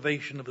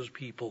preservation of his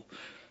people,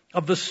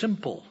 of the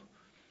simple,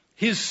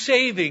 his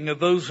saving of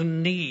those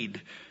in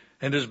need,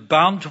 and his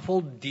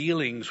bountiful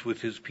dealings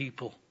with his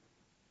people.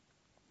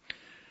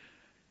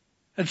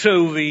 And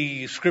so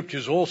the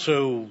Scriptures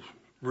also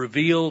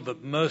reveal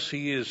that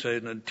mercy is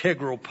an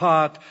integral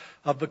part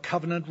of the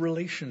covenant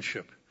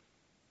relationship,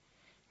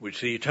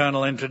 which the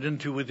Eternal entered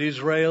into with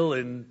Israel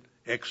in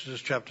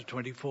Exodus chapter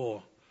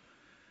 24.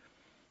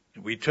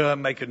 We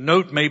make a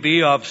note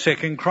maybe of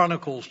 2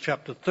 Chronicles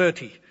chapter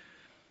 30,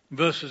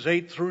 verses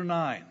 8 through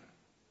 9.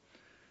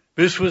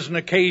 This was an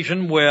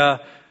occasion where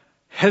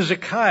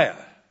Hezekiah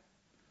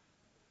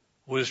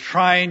was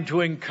trying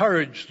to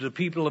encourage the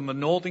people in the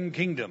northern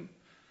kingdom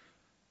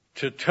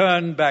to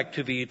turn back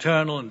to the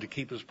Eternal and to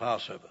keep his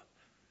Passover.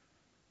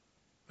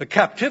 The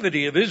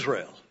captivity of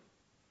Israel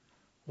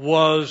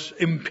was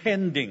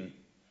impending.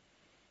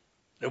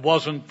 It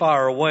wasn't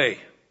far away.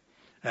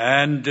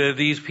 And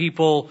these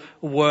people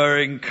were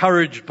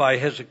encouraged by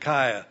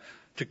Hezekiah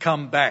to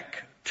come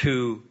back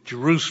to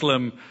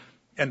Jerusalem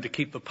and to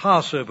keep the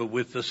Passover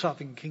with the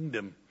southern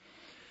kingdom.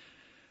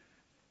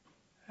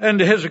 And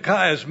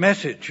Hezekiah's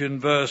message in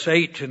verse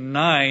 8 and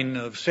 9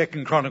 of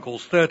 2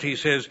 Chronicles 30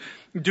 says,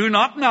 do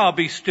not now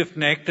be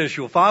stiff-necked as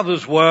your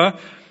fathers were,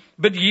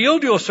 but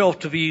yield yourself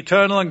to the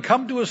Eternal and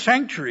come to a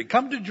sanctuary,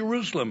 come to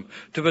Jerusalem,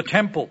 to the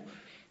temple,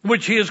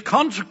 which he has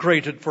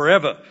consecrated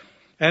forever,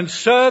 and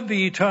serve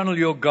the Eternal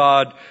your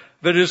God,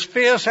 that his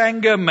fierce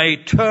anger may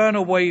turn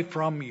away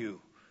from you.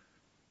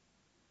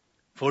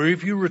 For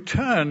if you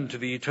return to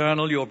the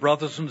Eternal, your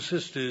brothers and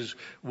sisters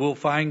will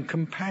find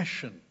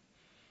compassion.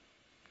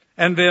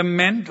 And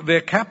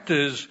their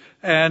captors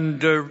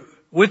and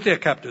with their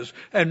captors,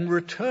 and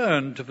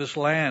return to this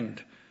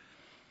land.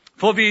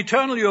 For the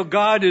Eternal your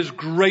God is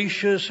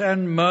gracious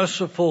and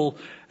merciful,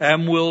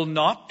 and will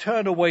not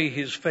turn away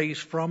his face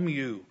from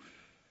you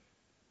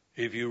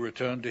if you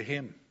return to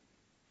him.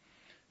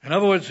 In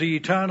other words, the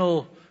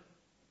Eternal,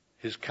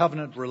 his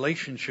covenant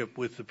relationship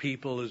with the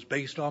people is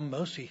based on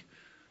mercy.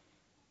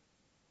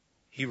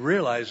 He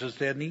realizes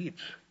their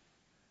needs.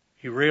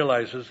 He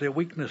realizes their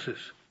weaknesses.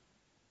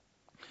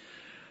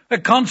 The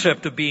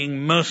concept of being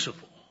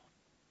merciful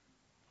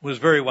was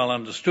very well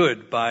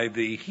understood by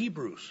the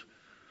Hebrews.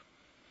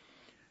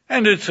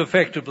 And it's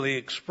effectively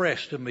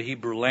expressed in the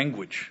Hebrew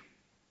language.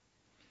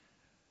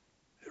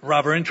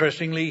 Rather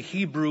interestingly,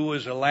 Hebrew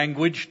as a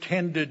language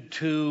tended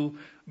to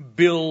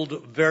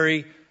build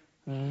very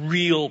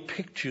real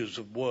pictures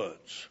of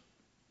words,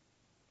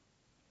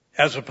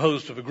 as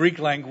opposed to the Greek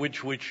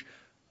language, which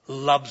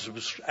loves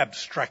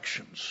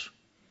abstractions.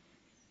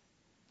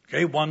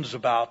 Okay, one's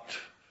about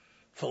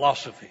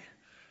philosophy.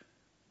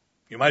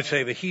 You might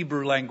say the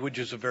Hebrew language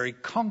is a very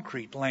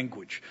concrete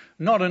language,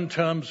 not in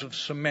terms of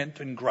cement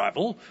and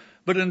gravel,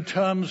 but in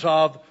terms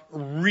of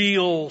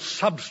real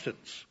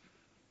substance.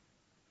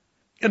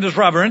 And it's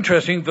rather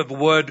interesting that the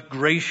word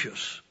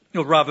gracious,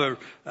 or rather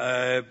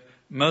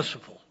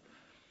merciful,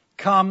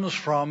 comes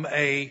from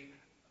a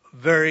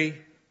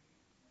very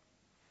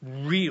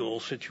real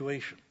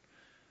situation.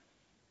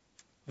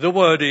 The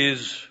word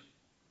is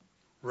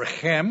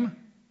rechem,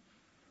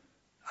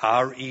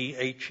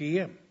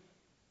 R-E-H-E-M.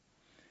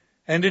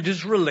 And it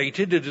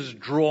is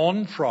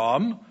drawn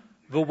from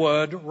the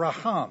word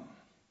raham,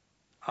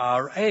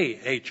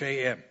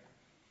 R-A-H-A-M.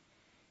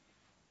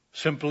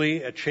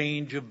 Simply a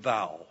change of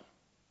vowel.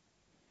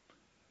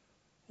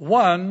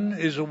 One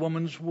is a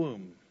woman's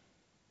womb.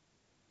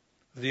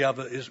 The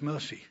other is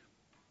mercy.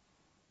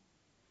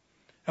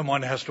 And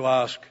one has to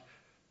ask,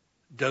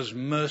 does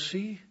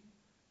mercy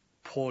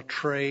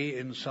portray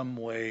in some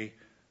way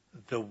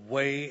the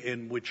way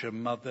in which a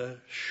mother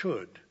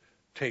should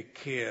take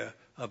care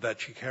of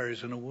that she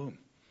carries in a womb?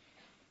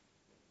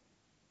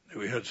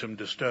 We heard some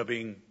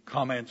disturbing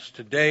comments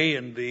today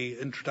in the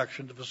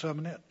introduction to the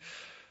sermonette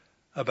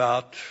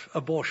about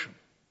abortion.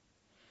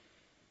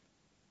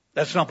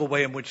 That's not the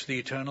way in which the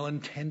Eternal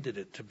intended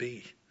it to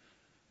be.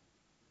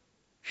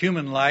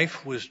 Human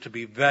life was to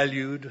be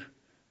valued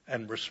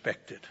and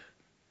respected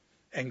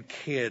and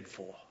cared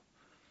for.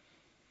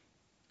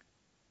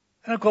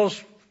 And of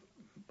course,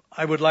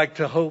 I would like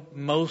to hope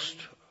most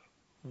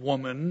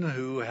women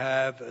who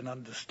have an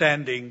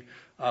understanding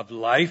of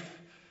life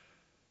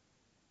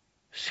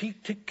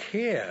seek to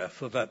care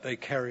for that they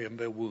carry in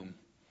their womb.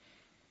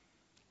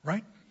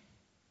 Right?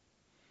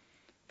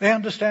 They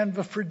understand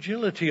the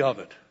fragility of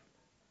it.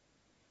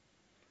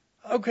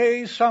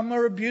 Okay, some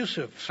are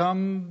abusive.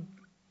 Some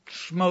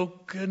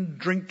smoke and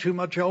drink too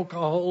much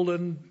alcohol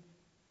and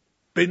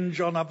binge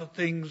on other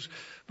things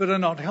that are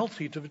not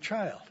healthy to the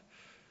child.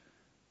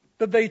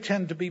 But they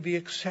tend to be the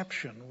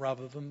exception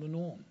rather than the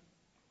norm.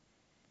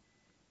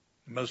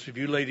 Most of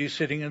you ladies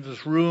sitting in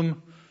this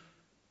room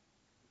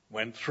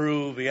went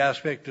through the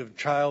aspect of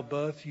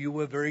childbirth. You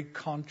were very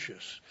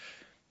conscious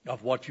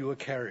of what you were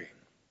carrying.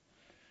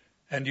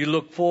 And you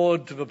look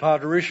forward to the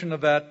parturition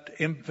of that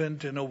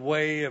infant in a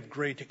way of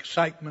great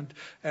excitement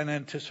and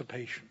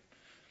anticipation.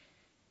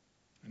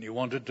 And you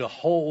wanted to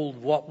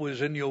hold what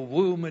was in your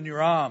womb in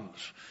your arms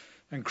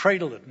and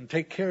cradle it and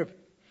take care of it.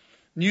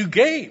 And you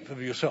gave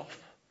of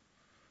yourself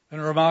in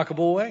a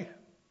remarkable way.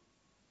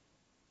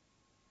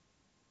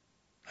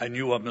 I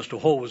knew what Mr.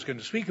 Hall was going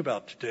to speak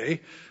about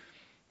today,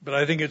 but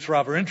I think it's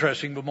rather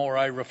interesting the more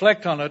I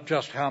reflect on it,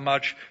 just how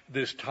much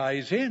this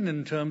ties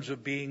in terms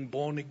of being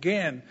born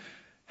again.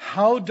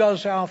 How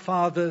does our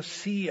Father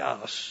see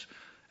us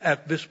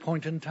at this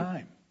point in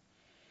time?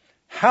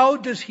 How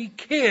does He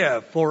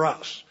care for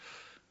us?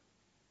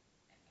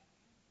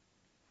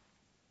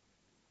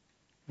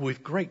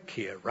 With great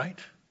care, right?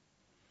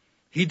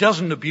 He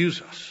doesn't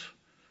abuse us.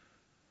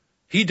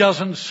 He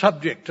doesn't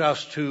subject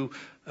us to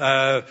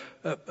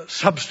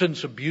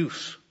substance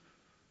abuse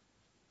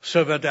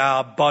so that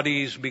our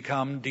bodies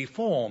become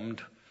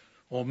deformed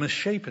or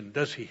misshapen,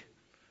 does He?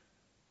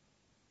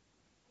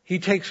 He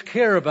takes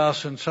care of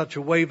us in such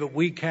a way that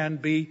we can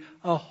be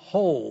a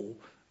whole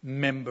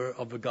member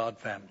of the God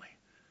family.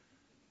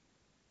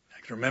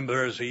 I can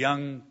remember as a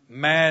young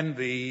man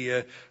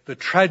the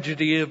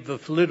tragedy of the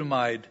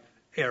thalidomide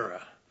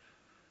era.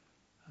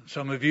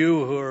 Some of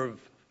you who are of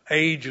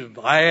age as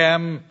I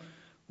am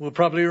will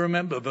probably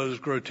remember those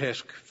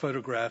grotesque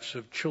photographs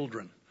of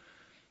children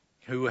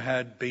who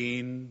had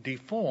been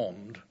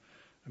deformed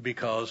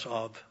because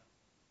of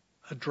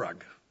a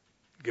drug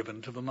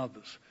given to the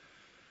mothers.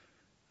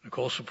 Of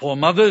course, the poor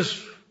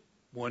mothers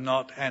were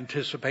not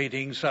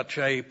anticipating such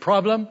a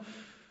problem.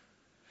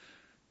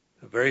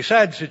 A very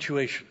sad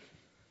situation.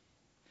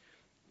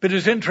 But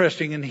it's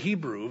interesting in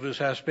Hebrew,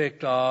 this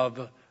aspect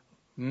of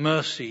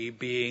mercy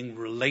being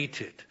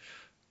related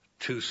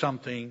to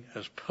something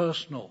as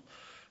personal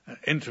and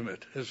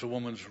intimate as a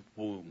woman's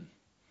womb,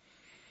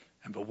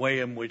 and the way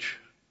in which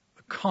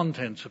the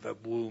contents of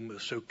that womb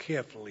is so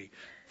carefully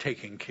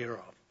taken care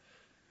of.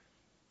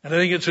 And I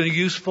think it's a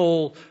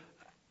useful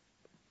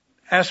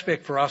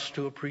aspect for us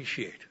to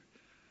appreciate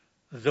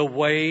the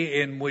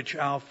way in which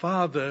our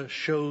Father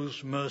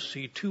shows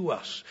mercy to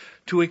us,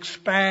 to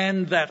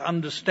expand that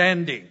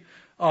understanding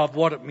of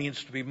what it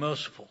means to be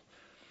merciful.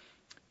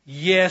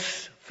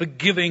 Yes,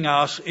 forgiving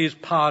us is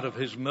part of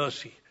His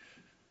mercy.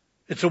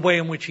 It's a way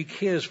in which He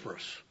cares for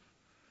us.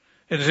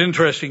 It is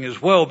interesting as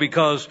well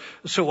because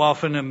so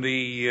often in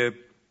the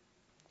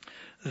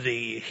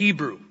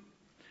Hebrew,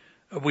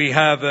 We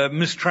have a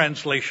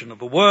mistranslation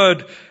of a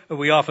word.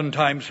 We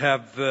oftentimes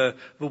have the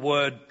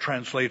word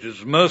translated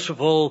as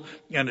merciful,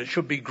 and it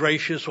should be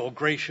gracious, or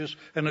gracious,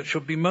 and it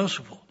should be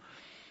merciful.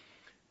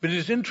 But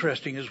it's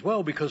interesting as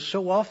well, because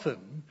so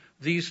often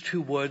these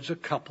two words are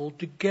coupled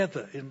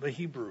together in the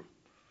Hebrew,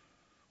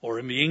 or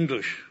in the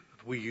English.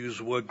 We use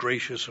the word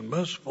gracious and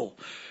merciful.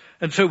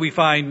 And so we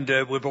find,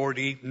 we've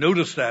already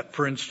noticed that,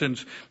 for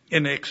instance,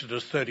 in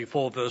Exodus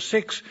 34, verse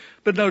 6,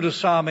 but notice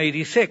Psalm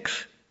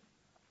 86.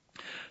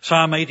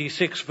 Psalm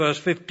 86, verse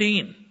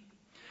 15.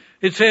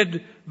 It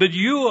said, "But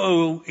you,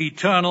 O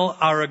Eternal,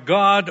 are a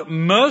God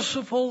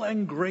merciful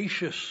and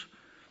gracious,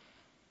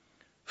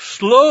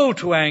 slow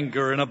to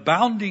anger and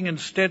abounding in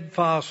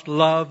steadfast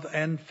love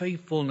and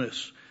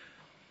faithfulness.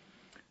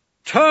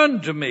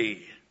 Turn to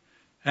me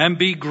and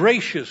be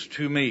gracious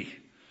to me.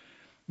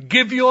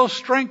 Give your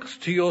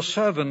strength to your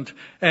servant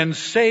and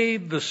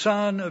save the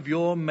son of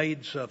your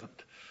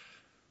maidservant."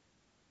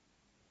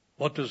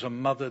 What does a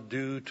mother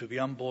do to the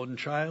unborn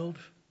child?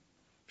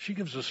 She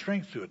gives the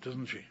strength to it,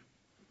 doesn't she?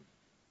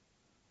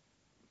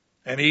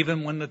 And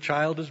even when the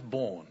child is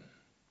born,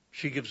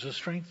 she gives the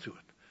strength to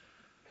it.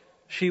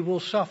 She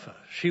will suffer.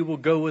 She will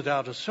go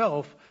without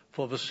herself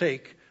for the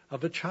sake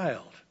of a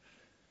child.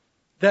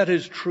 That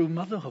is true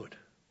motherhood.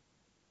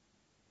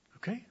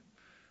 Okay?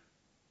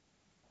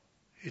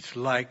 It's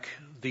like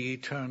the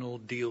Eternal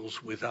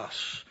deals with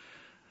us.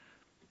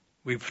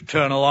 We've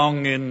turned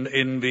along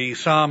in the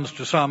Psalms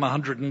to Psalm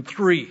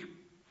 103,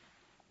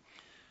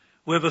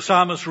 where the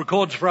psalmist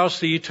records for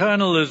us the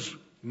Eternal is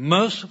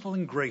merciful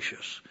and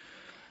gracious,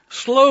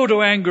 slow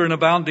to anger and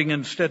abounding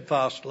in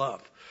steadfast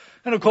love.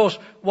 And of course,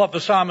 what the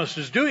psalmist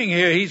is doing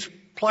here, he's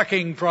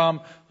plucking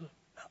from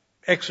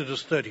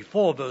Exodus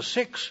 34, verse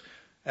 6,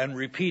 and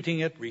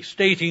repeating it,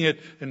 restating it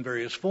in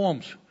various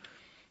forms.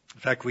 In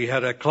fact, we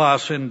had a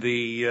class in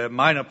the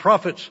Minor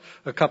Prophets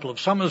a couple of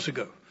summers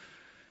ago.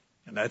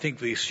 And I think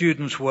the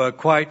students were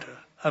quite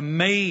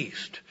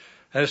amazed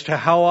as to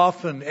how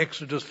often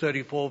Exodus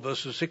 34,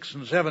 verses 6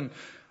 and 7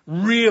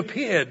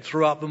 reappeared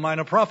throughout the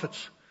Minor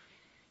Prophets.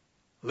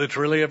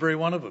 Literally every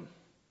one of them.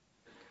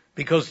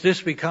 Because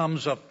this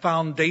becomes a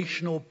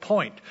foundational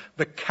point.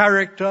 The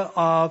character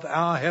of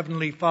our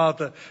Heavenly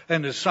Father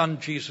and His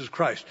Son, Jesus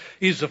Christ,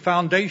 is the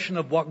foundation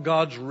of what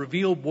God's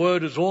revealed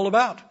Word is all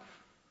about.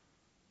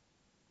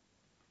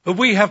 But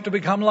we have to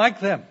become like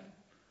them.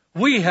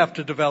 We have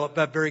to develop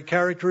that very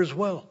character as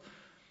well.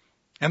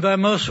 And they're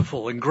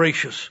merciful and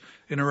gracious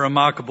in a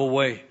remarkable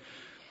way.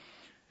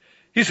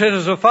 He said,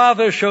 as a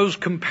father shows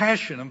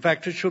compassion, in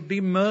fact, it should be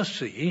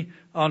mercy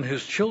on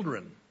his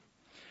children,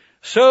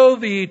 so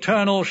the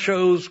Eternal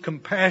shows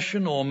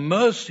compassion or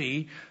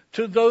mercy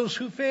to those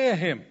who fear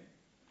Him.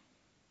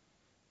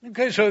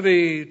 Okay, so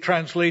the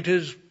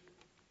translators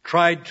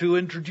tried to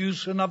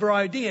introduce another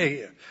idea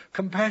here,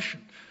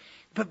 compassion.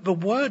 But the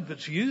word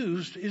that's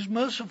used is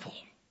merciful.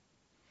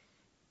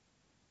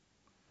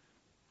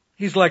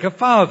 He's like a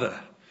father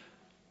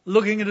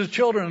looking at his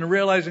children and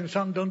realizing,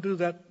 son, don't do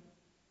that.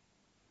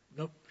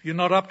 Nope, you're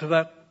not up to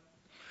that.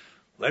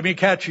 Let me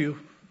catch you.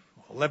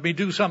 Let me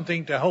do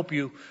something to help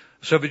you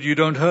so that you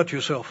don't hurt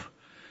yourself.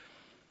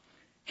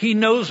 He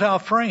knows our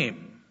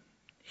frame.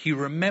 He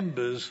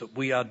remembers that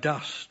we are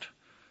dust.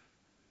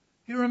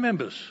 He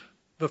remembers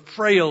the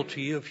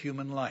frailty of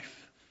human life.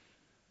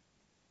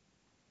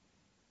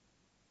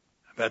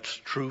 That's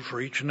true for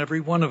each and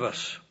every one of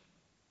us.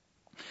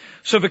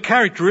 So the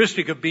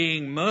characteristic of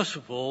being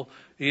merciful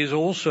is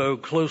also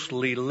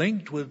closely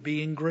linked with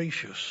being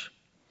gracious,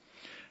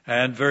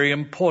 and very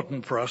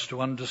important for us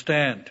to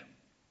understand.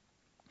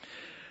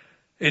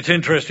 It's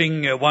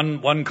interesting,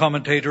 one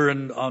commentator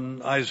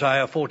on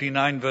Isaiah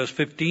 49 verse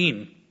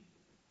 15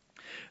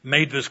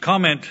 made this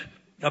comment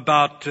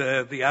about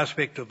the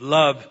aspect of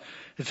love.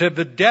 It said,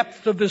 the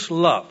depth of this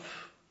love,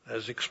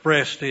 as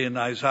expressed in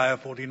Isaiah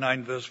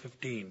 49 verse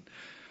 15,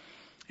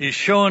 is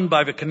shown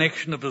by the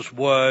connection of this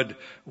word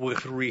with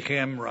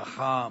Rechem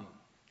Raham,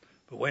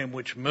 the way in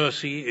which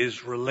mercy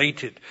is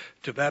related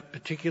to that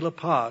particular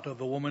part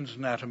of a woman's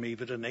anatomy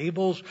that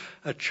enables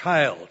a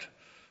child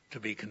to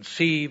be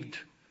conceived,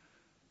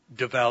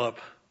 develop,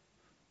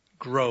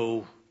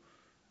 grow,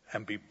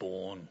 and be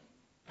born.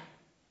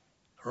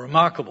 A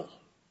remarkable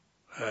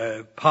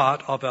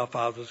part of our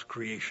Father's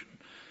creation.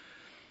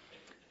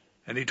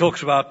 And he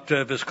talks about,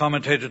 this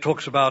commentator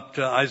talks about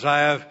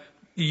Isaiah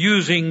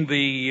using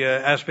the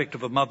aspect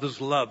of a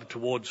mother's love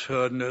towards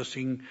her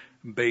nursing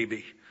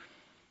baby.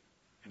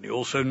 And he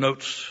also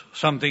notes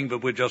something that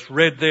we just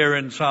read there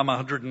in Psalm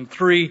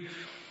 103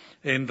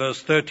 in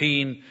verse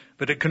 13,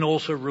 but it can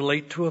also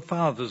relate to a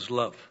father's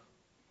love.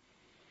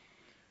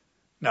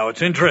 Now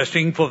it's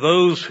interesting for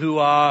those who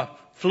are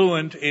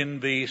fluent in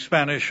the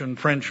Spanish and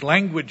French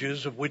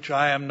languages, of which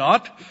I am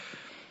not,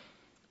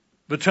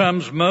 the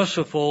terms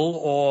merciful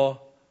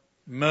or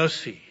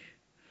mercy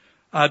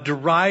are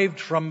derived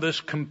from this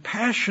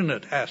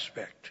compassionate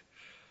aspect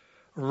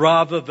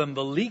rather than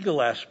the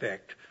legal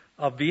aspect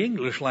of the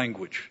English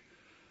language.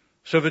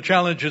 So the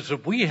challenges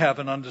that we have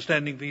in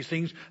understanding these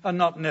things are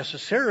not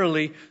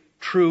necessarily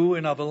true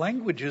in other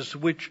languages,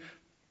 which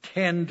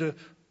tend to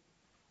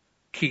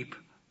keep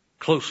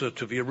closer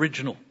to the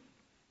original.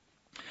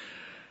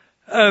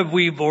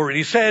 We've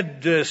already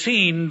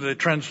seen the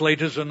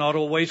translators are not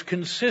always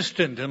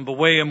consistent in the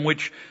way in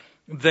which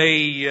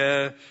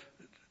they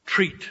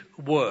treat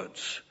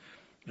words.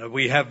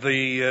 We have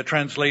the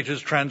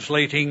translators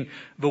translating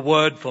the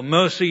word for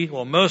mercy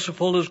or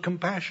merciful as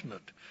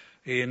compassionate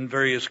in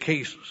various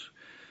cases.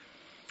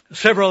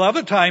 Several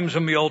other times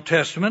in the Old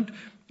Testament,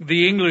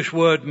 the English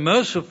word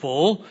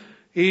merciful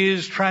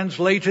is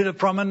translated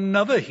from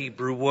another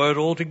Hebrew word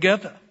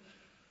altogether,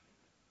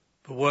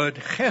 the word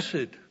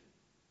chesed.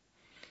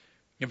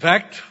 In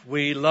fact,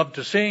 we love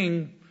to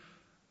sing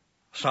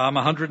Psalm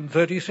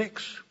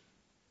 136.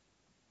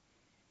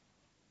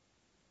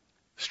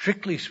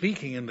 Strictly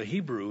speaking, in the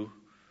Hebrew,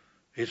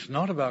 it's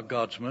not about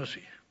God's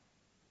mercy.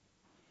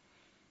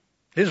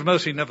 His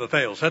mercy never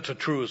fails. That's a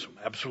truism,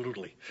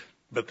 absolutely.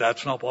 But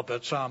that's not what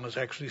that psalm is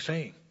actually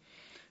saying.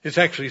 It's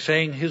actually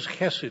saying his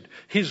chesed,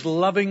 his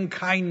loving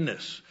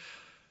kindness,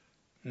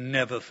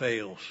 never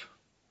fails.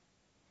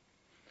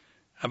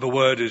 And the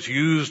word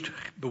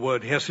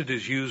hesed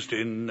is used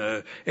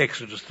in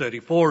Exodus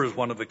 34 as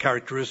one of the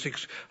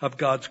characteristics of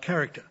God's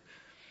character.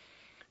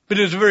 But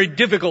it's a very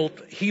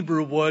difficult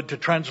Hebrew word to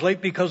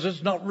translate because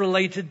it's not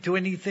related to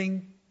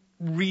anything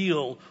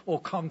real or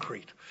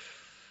concrete.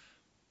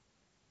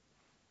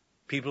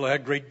 People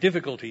had great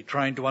difficulty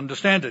trying to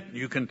understand it.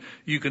 You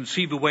can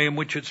see the way in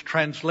which it's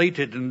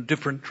translated in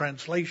different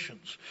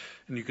translations,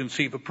 and you can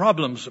see the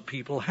problems that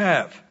people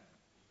have.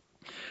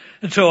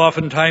 And so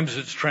oftentimes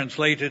it's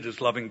translated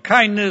as loving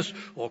kindness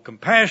or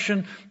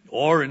compassion,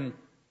 or in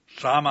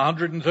Psalm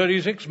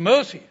 136,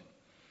 mercy.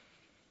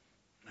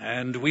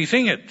 And we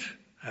sing it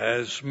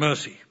as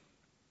mercy.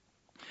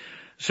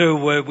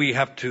 So we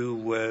have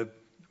to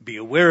be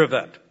aware of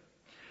that.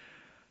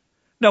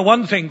 Now,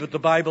 one thing that the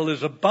Bible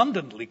is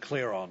abundantly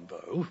clear on,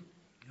 though,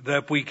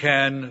 that we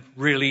can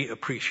really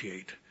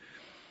appreciate,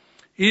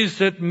 is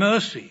that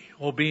mercy,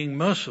 or being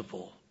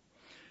merciful,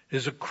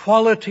 is a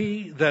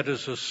quality that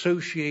is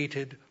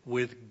associated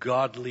with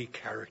godly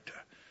character.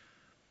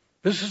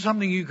 This is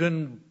something you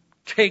can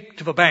take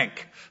to the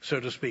bank, so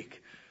to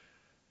speak.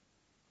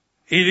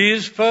 It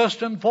is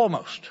first and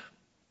foremost,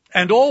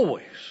 and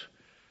always,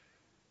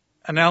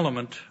 an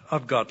element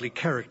of godly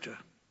character.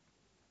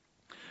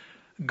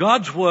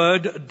 God's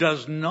word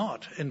does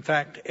not, in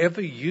fact,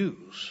 ever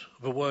use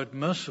the word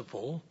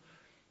merciful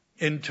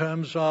in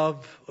terms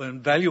of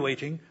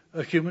evaluating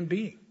a human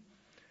being.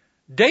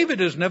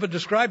 David is never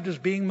described as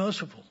being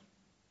merciful.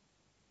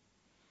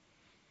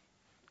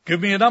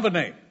 Give me another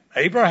name.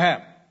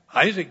 Abraham,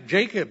 Isaac,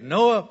 Jacob,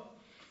 Noah,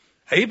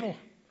 Abel.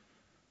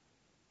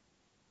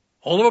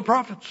 All of the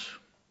prophets.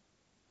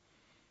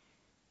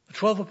 The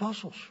 12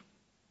 apostles.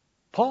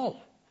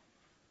 Paul.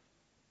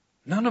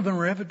 None of them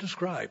are ever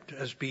described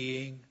as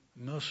being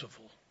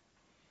merciful.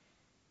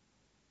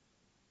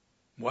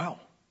 Wow.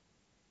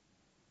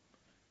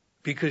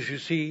 Because you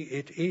see,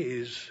 it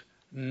is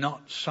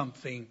not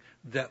something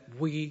that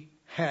we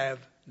have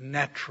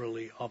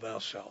naturally of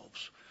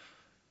ourselves.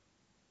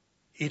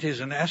 It is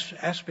an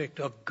aspect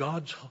of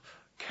God's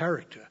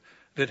character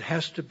that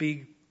has to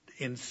be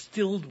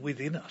instilled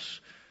within us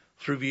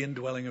through the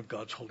indwelling of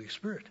God's Holy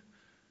Spirit.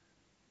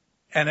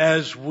 And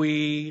as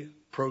we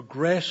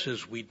progress,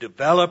 as we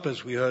develop,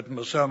 as we heard in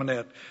the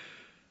sermonette,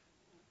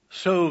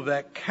 so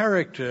that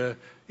character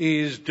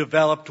is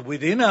developed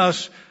within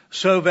us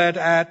so that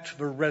at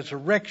the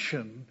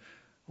resurrection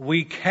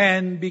we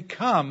can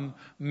become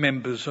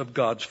members of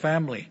God's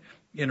family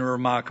in a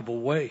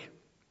remarkable way.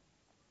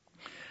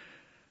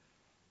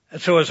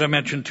 And so, as I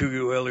mentioned to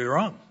you earlier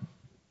on,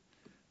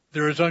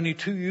 there is only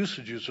two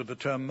usages of the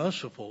term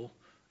merciful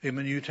in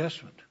the New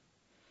Testament.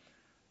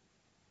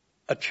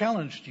 A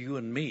challenge to you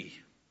and me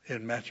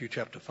in Matthew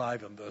chapter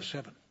 5 and verse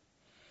 7.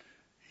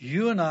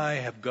 You and I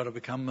have got to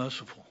become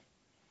merciful.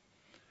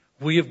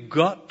 We have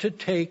got to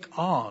take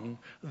on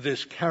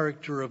this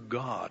character of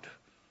God.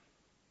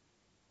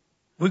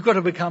 We've got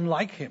to become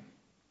like him.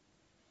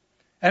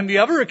 And the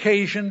other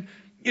occasion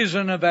is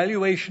an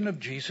evaluation of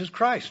Jesus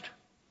Christ.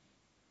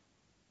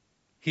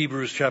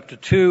 Hebrews chapter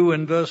 2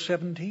 and verse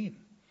 17,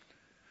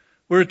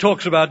 where it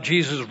talks about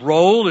Jesus'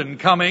 role in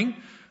coming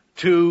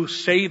to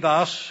save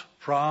us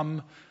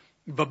from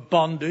the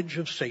bondage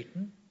of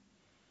Satan.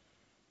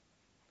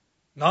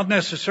 Not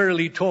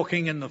necessarily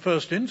talking in the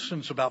first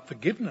instance about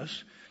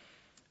forgiveness,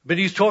 but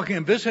he's talking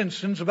in this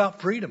instance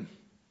about freedom,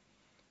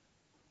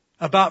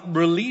 about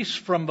release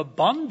from the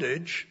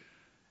bondage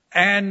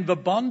and the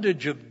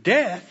bondage of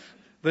death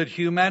that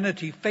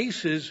humanity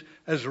faces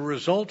as a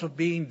result of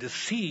being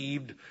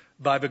deceived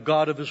by the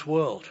God of this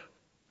world.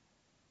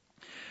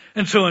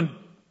 And so in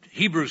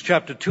Hebrews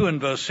chapter 2 and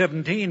verse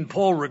 17,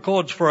 Paul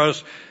records for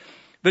us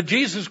that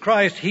Jesus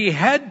Christ, he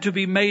had to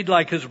be made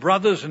like his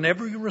brothers in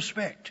every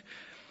respect,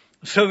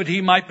 so that he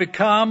might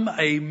become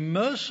a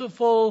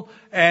merciful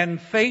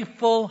and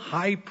faithful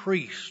high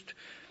priest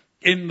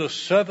in the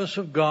service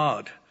of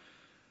God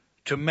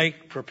to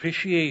make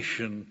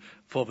propitiation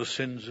for the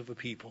sins of the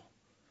people.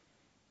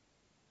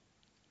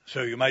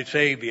 So you might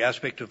say the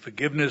aspect of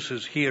forgiveness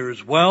is here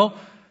as well,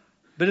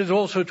 but it's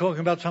also talking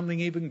about something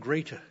even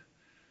greater,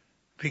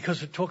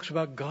 because it talks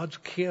about God's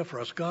care for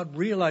us. God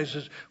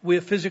realizes we're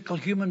physical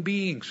human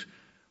beings.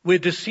 We're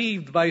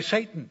deceived by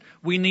Satan.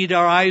 We need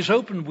our eyes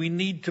open. We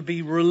need to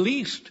be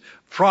released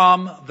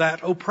from that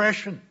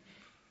oppression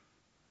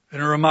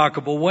in a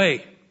remarkable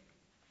way.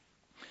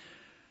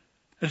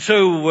 And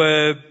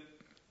so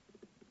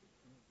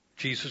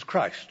Jesus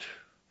Christ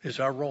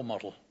is our role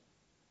model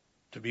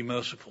to be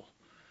merciful.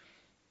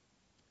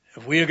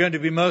 If we are going to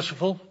be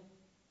merciful,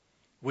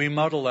 we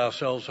model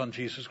ourselves on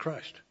Jesus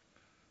Christ,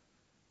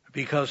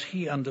 because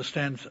he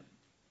understands it.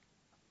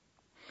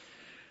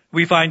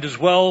 We find as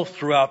well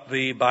throughout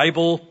the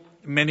Bible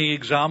many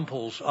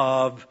examples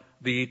of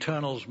the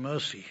Eternal's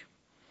mercy.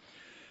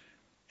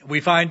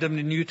 We find in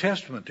the New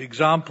Testament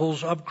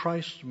examples of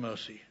Christ's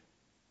mercy.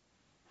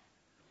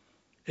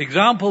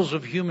 Examples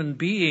of human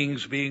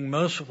beings being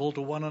merciful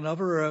to one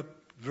another are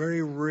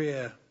very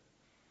rare.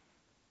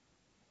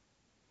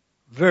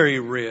 Very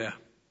rare.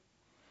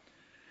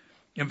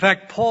 In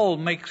fact, Paul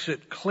makes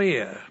it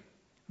clear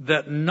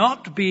that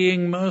not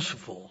being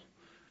merciful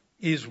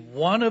is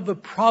one of the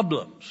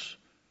problems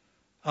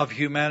of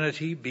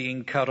humanity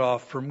being cut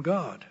off from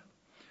God.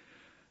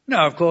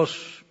 Now, of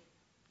course,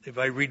 if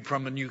I read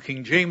from the New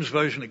King James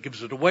Version, it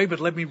gives it away, but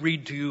let me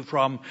read to you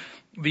from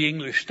the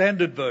English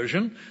Standard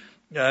Version,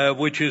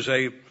 which is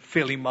a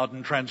fairly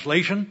modern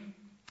translation.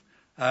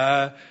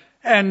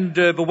 And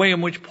the way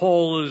in which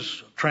Paul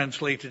is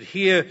translated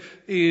here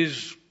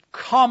is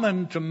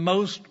common to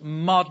most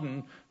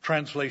modern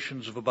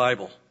translations of the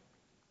Bible.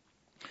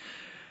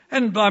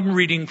 And I'm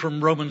reading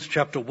from Romans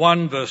chapter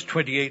 1, verse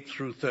 28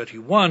 through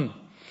 31.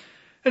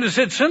 And it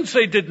said, since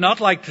they did not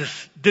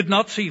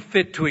see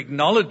fit to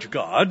acknowledge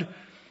God,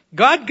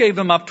 God gave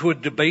them up to a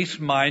debased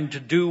mind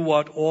to do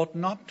what ought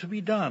not to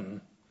be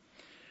done.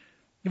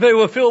 They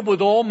were filled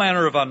with all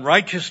manner of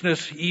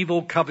unrighteousness,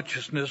 evil,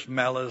 covetousness,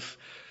 malice.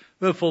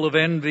 They were full of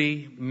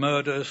envy,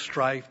 murder,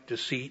 strife,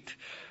 deceit,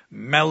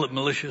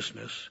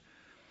 maliciousness.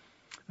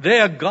 They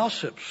are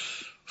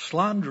gossips,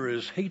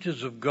 slanderers,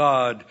 haters of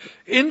God,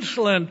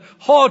 insolent,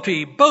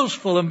 haughty,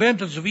 boastful,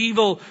 inventors of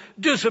evil,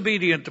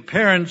 disobedient to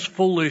parents,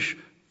 foolish,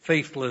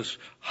 faithless,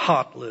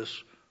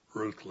 heartless,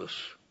 ruthless.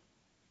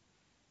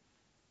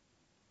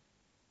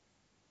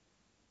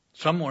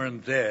 Somewhere in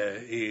there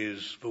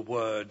is the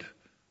word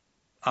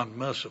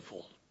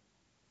unmerciful.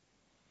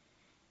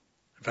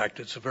 In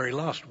fact, it's the very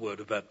last word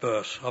of that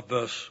verse, of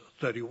verse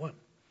 31.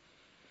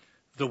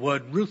 The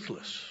word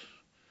ruthless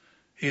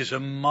is a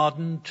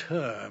modern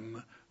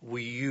term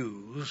we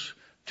use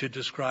to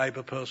describe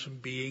a person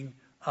being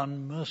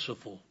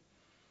unmerciful.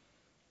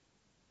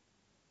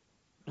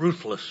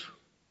 Ruthless.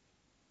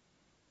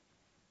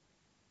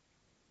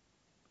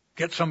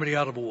 Get somebody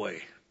out of the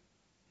way.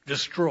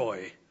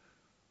 Destroy.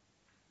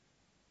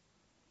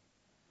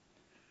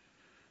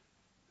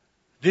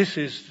 This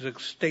is the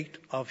state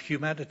of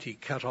humanity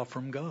cut off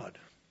from God.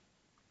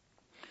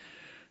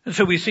 And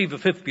so we see the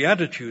fifth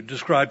beatitude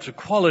describes a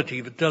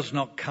quality that does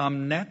not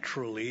come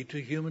naturally to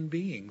human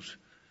beings.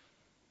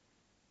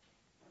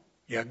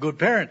 You have good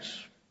parents.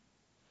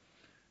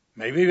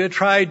 Maybe they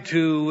tried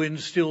to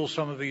instill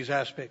some of these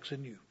aspects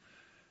in you.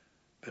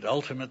 But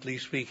ultimately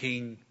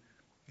speaking,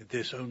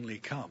 this only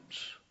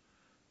comes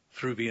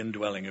through the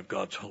indwelling of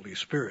God's Holy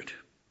Spirit.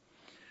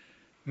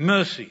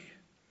 Mercy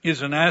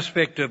is an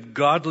aspect of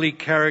godly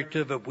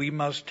character that we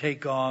must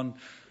take on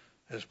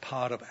as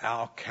part of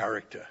our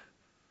character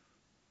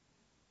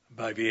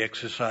by the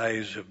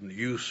exercise of the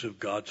use of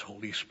God's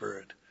Holy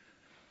Spirit.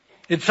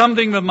 It's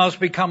something that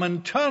must become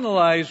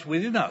internalized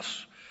within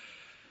us,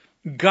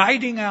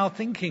 guiding our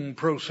thinking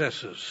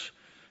processes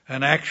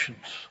and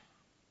actions.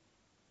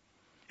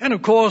 And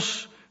of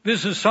course,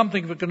 this is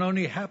something that can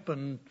only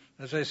happen,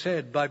 as I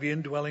said, by the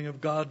indwelling of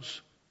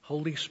God's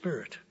Holy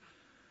Spirit.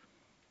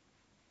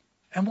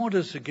 And what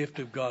is the gift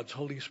of God's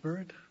Holy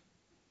Spirit?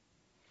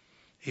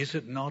 Is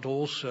it not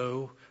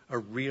also a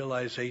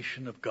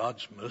realization of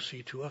God's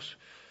mercy to us?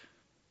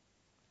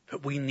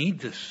 But we need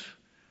this.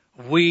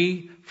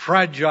 We,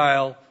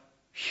 fragile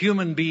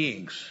human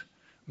beings,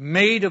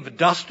 made of the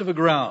dust of the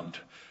ground,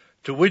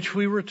 to which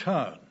we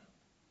return,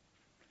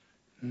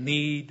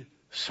 need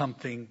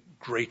something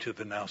greater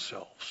than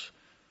ourselves.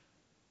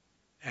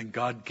 And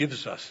God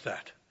gives us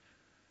that.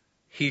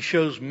 He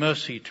shows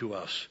mercy to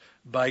us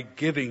by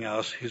giving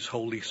us His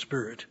Holy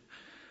Spirit.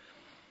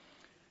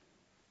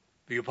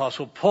 The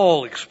Apostle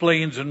Paul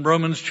explains in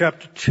Romans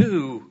chapter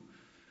 2,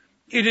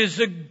 it is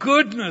the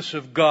goodness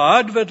of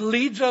God that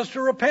leads us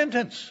to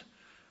repentance.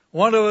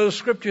 One of those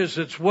scriptures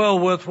that's well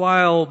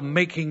worthwhile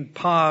making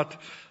part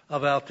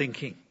of our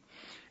thinking.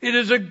 It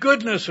is the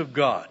goodness of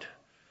God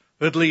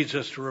that leads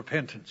us to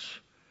repentance.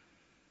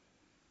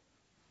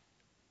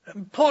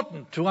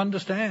 Important to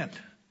understand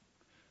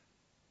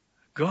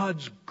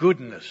God's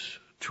goodness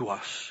to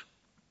us.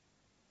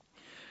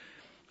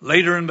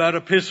 Later in that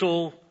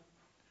epistle,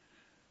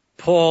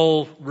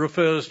 Paul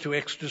refers to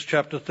Exodus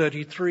chapter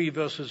 33,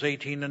 verses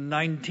 18 and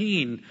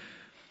 19.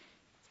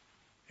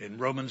 In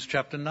Romans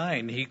chapter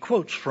 9, he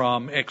quotes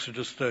from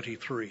Exodus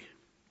 33.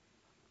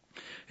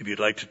 If you'd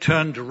like to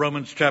turn to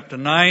Romans chapter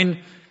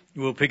 9,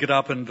 we'll pick it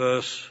up in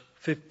verse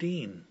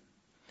 15.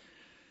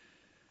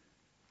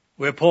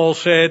 Where Paul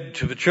said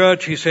to the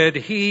church, he said,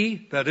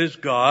 He, that is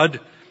God,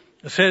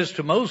 says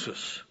to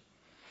Moses,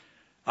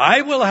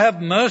 I will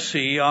have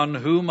mercy on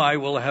whom I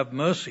will have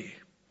mercy,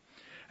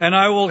 and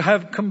I will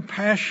have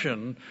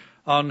compassion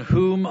on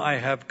whom I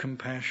have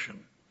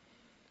compassion.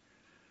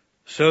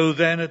 So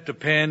then it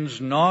depends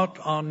not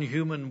on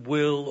human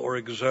will or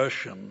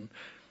exertion,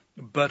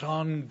 but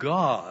on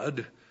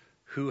God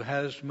who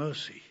has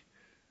mercy.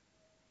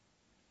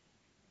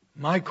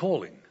 My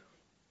calling,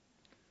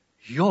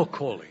 your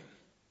calling,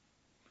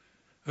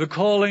 the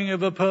calling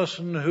of a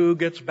person who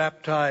gets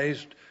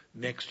baptized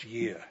next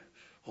year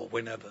or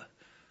whenever,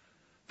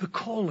 the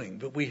calling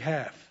that we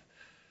have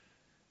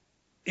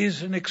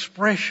is an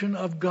expression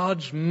of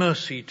God's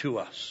mercy to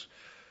us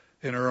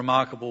in a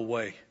remarkable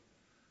way.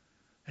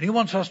 And he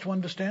wants us to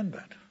understand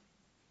that.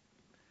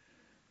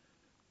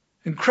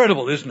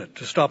 Incredible, isn't it,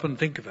 to stop and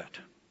think of it?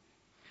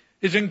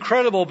 It's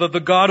incredible that the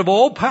God of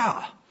all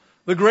power,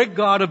 the great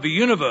God of the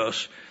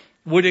universe,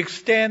 would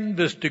extend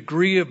this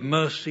degree of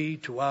mercy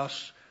to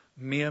us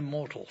mere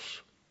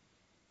mortals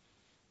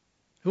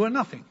who are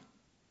nothing.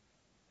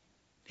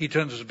 He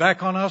turns his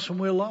back on us and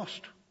we're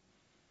lost.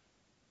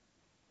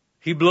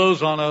 He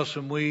blows on us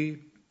and we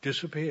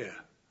disappear.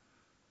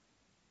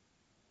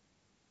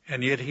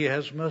 And yet he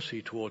has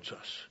mercy towards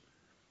us,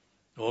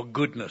 or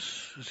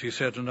goodness, as he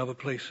said in other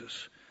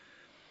places.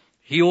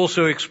 He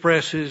also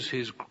expresses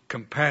his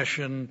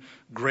compassion,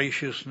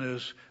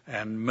 graciousness,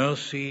 and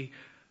mercy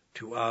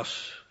to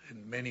us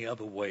in many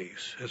other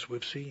ways, as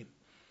we've seen.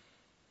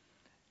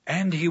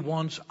 And he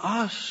wants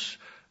us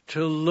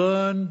to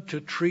learn to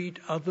treat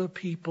other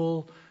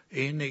people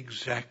in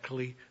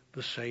exactly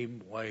the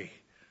same way.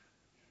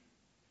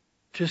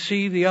 To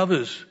see the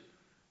others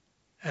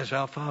as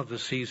our Father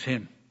sees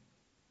him.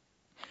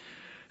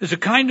 There's a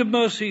kind of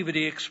mercy that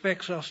he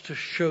expects us to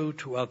show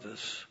to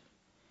others.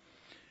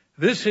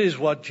 This is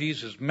what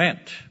Jesus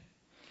meant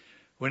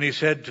when he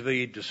said to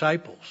the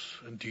disciples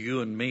and to you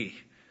and me,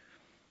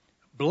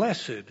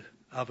 Blessed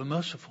are the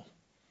merciful.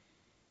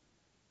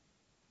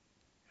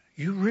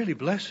 You're really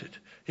blessed.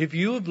 If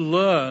you have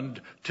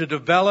learned to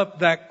develop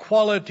that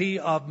quality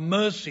of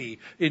mercy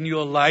in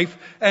your life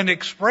and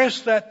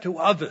express that to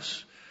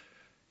others,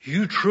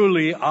 you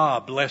truly are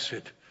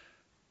blessed.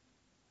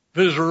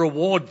 There's a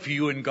reward for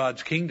you in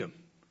God's kingdom.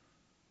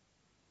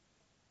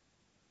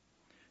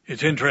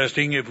 It's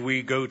interesting if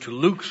we go to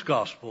Luke's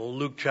Gospel,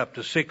 Luke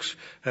chapter 6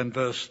 and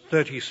verse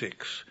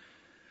 36.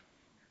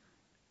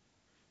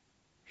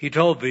 He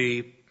told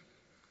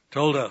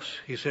us,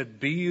 he said,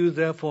 Be you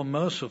therefore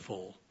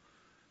merciful,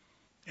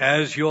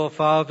 as your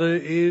Father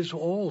is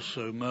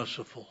also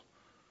merciful.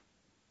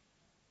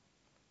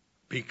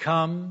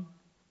 Become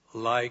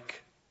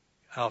like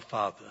our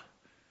Father.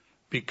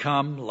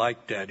 Become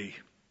like Daddy.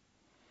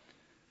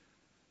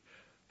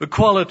 The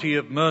quality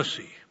of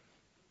mercy,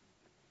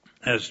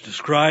 as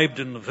described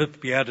in the fifth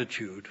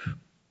beatitude,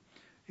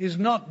 is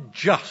not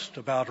just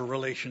about a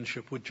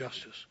relationship with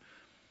justice.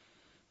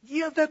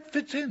 Yeah, that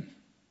fits in.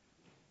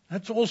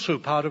 That's also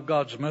part of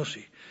God's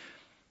mercy.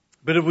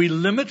 But if we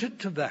limit it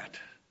to that,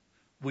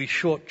 we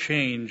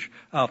shortchange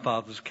our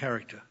Father's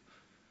character.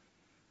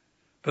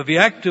 But the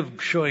act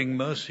of showing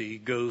mercy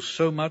goes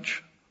so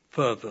much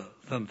further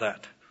than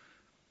that.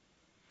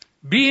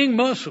 Being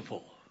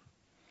merciful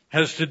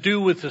has to do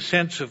with the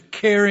sense of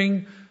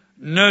caring,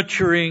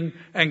 nurturing,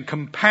 and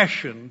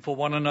compassion for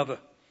one another.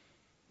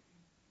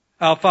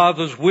 Our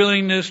Father's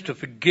willingness to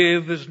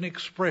forgive is an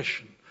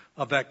expression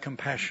of that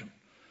compassion.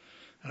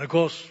 And of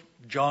course,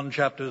 John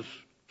chapter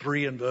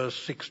 3 and verse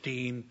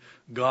 16,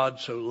 God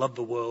so loved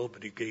the world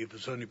that he gave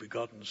his only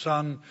begotten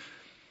Son,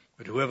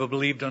 that whoever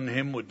believed on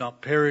him would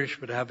not perish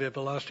but have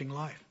everlasting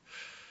life.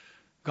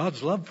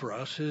 God's love for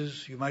us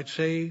is, you might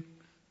say,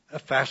 a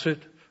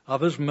facet of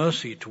his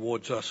mercy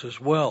towards us as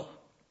well.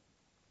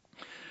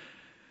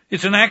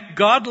 It's an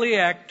godly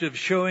act of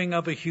showing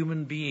other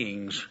human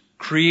beings,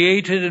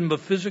 created in the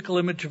physical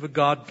image of a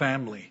God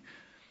family,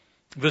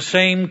 the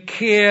same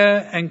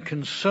care and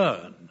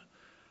concern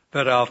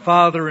that our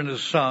Father and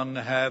his Son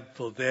have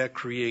for their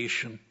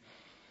creation,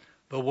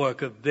 the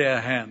work of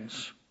their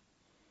hands.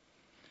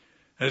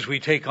 As we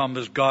take on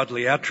this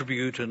godly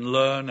attribute and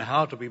learn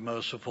how to be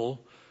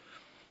merciful,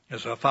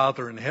 as our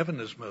Father in heaven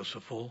is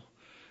merciful,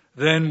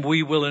 then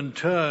we will in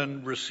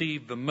turn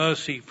receive the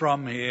mercy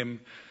from him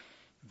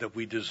that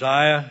we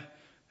desire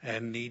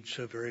and need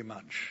so very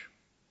much.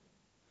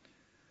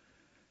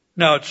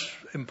 Now, it's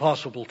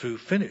impossible to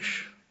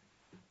finish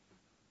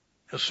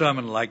a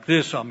sermon like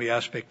this on the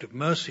aspect of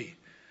mercy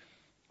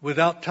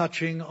without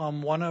touching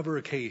on one other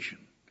occasion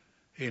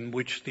in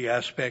which the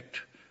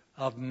aspect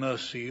of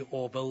mercy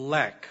or the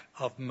lack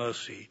of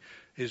mercy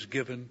is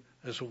given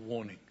as a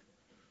warning.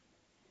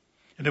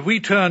 And if we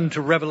turn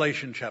to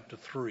Revelation chapter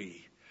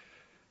 3,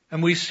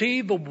 and we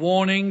see the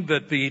warning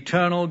that the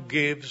Eternal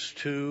gives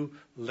to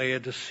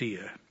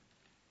Laodicea,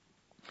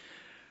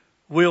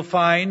 we'll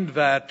find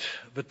that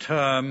the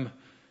term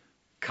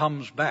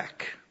comes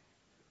back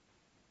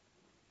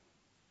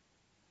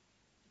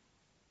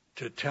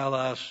to tell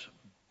us,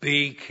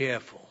 be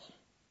careful.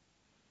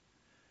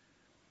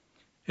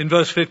 In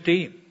verse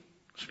 15,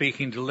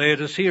 speaking to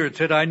Laodicea, it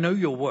said, I know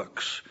your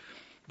works,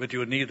 but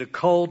you are neither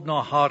cold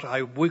nor hot.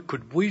 I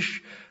could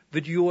wish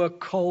that you were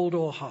cold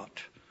or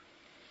hot.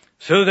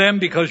 So then,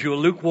 because you are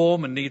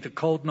lukewarm and neither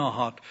cold nor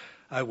hot,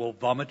 I will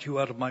vomit you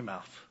out of my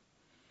mouth.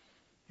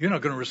 You're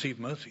not going to receive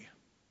mercy.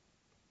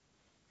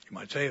 You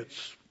might say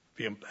it's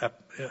the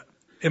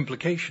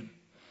implication,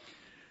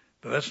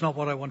 but that's not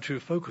what I want you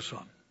to focus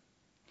on.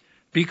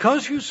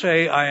 Because you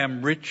say, I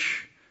am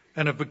rich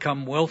and have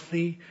become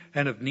wealthy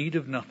and have need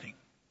of nothing.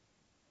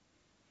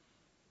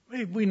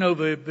 We know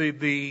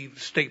the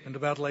statement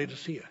about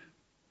Laodicea.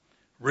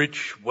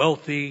 Rich,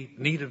 wealthy,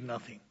 need of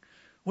nothing.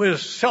 We're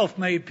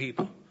self-made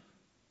people.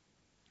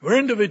 We're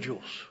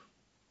individuals.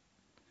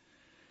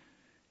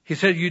 He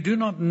said, you do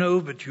not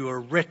know that you are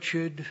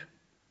wretched,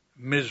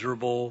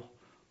 miserable,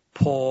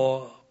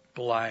 poor,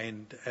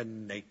 blind,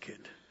 and naked.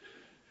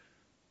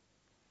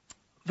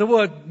 The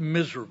word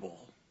miserable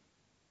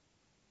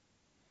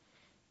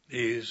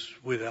is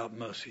without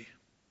mercy.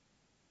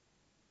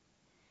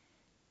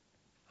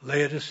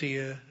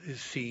 Laodicea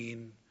is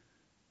seen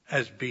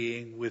as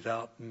being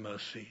without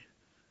mercy.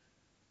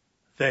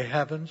 They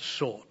haven't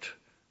sought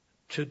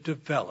to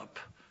develop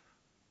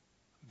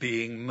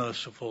being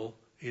merciful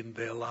in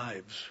their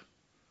lives.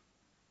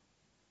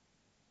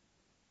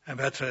 And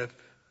that's a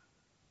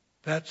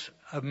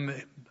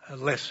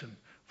lesson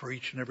for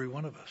each and every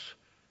one of us.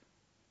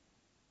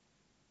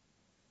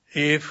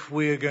 If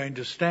we are going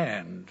to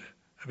stand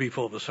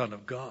before the Son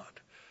of God,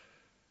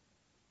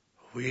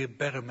 we had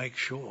better make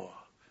sure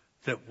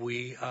that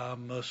we are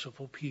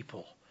merciful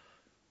people.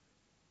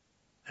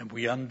 And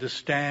we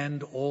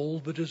understand all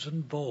that is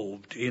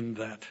involved in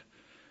that.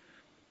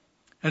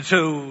 And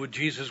so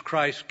Jesus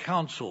Christ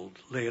counseled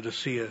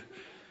Laodicea,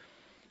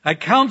 I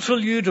counsel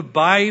you to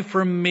buy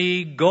from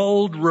me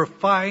gold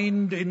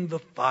refined in the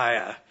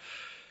fire,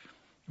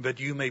 that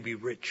you may be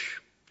rich.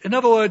 In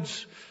other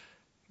words,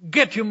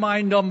 get your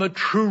mind on the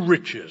true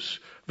riches,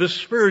 the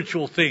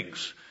spiritual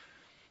things.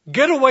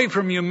 Get away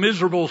from your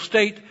miserable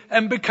state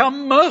and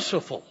become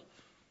merciful.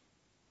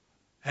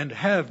 And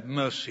have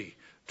mercy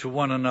to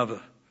one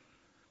another.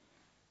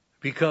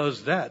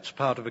 Because that's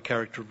part of the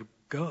character of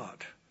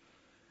God.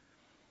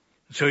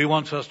 So he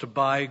wants us to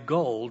buy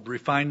gold,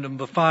 refined in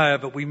the fire,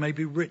 that we may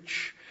be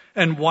rich,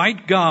 and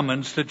white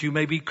garments that you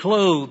may be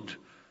clothed,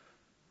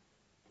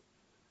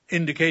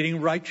 indicating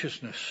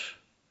righteousness.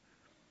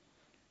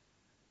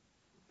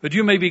 That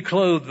you may be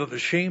clothed, that the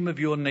shame of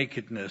your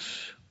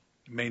nakedness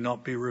may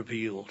not be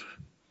revealed.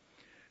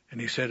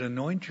 And he said,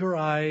 anoint your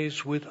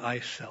eyes with eye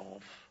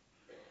salve,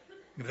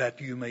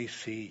 that you may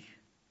see.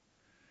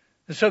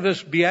 And so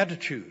this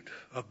beatitude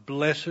of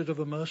blessed are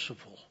the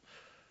merciful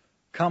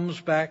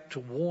comes back to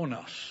warn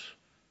us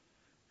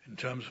in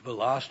terms of the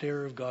last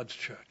era of God's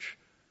church,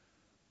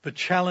 the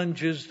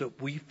challenges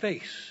that we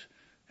face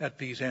at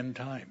these end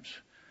times,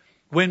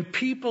 when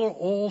people are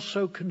all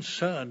so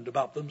concerned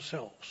about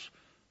themselves,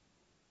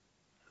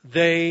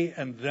 they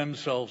and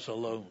themselves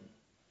alone.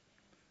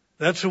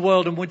 That's the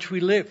world in which we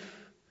live.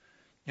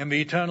 And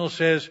the Eternal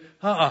says,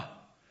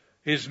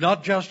 it's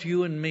not just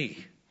you and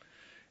me.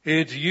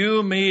 It's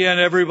you, me,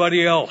 and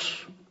everybody else.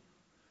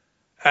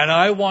 And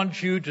I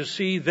want you to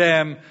see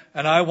them,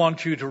 and I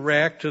want you to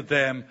react to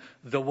them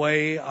the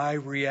way I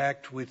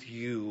react with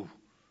you.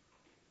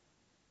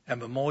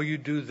 And the more you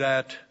do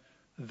that,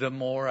 the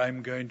more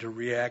I'm going to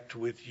react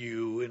with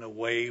you in a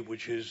way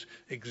which is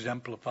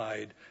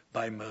exemplified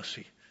by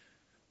mercy.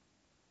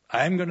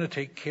 I'm going to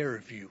take care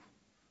of you.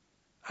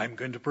 I'm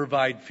going to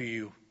provide for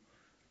you.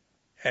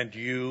 And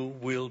you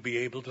will be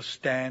able to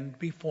stand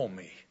before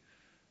me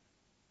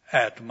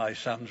at my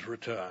Son's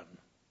return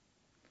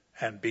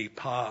and be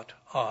part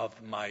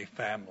of my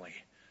family,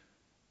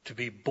 to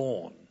be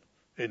born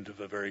into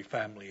the very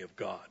family of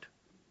God.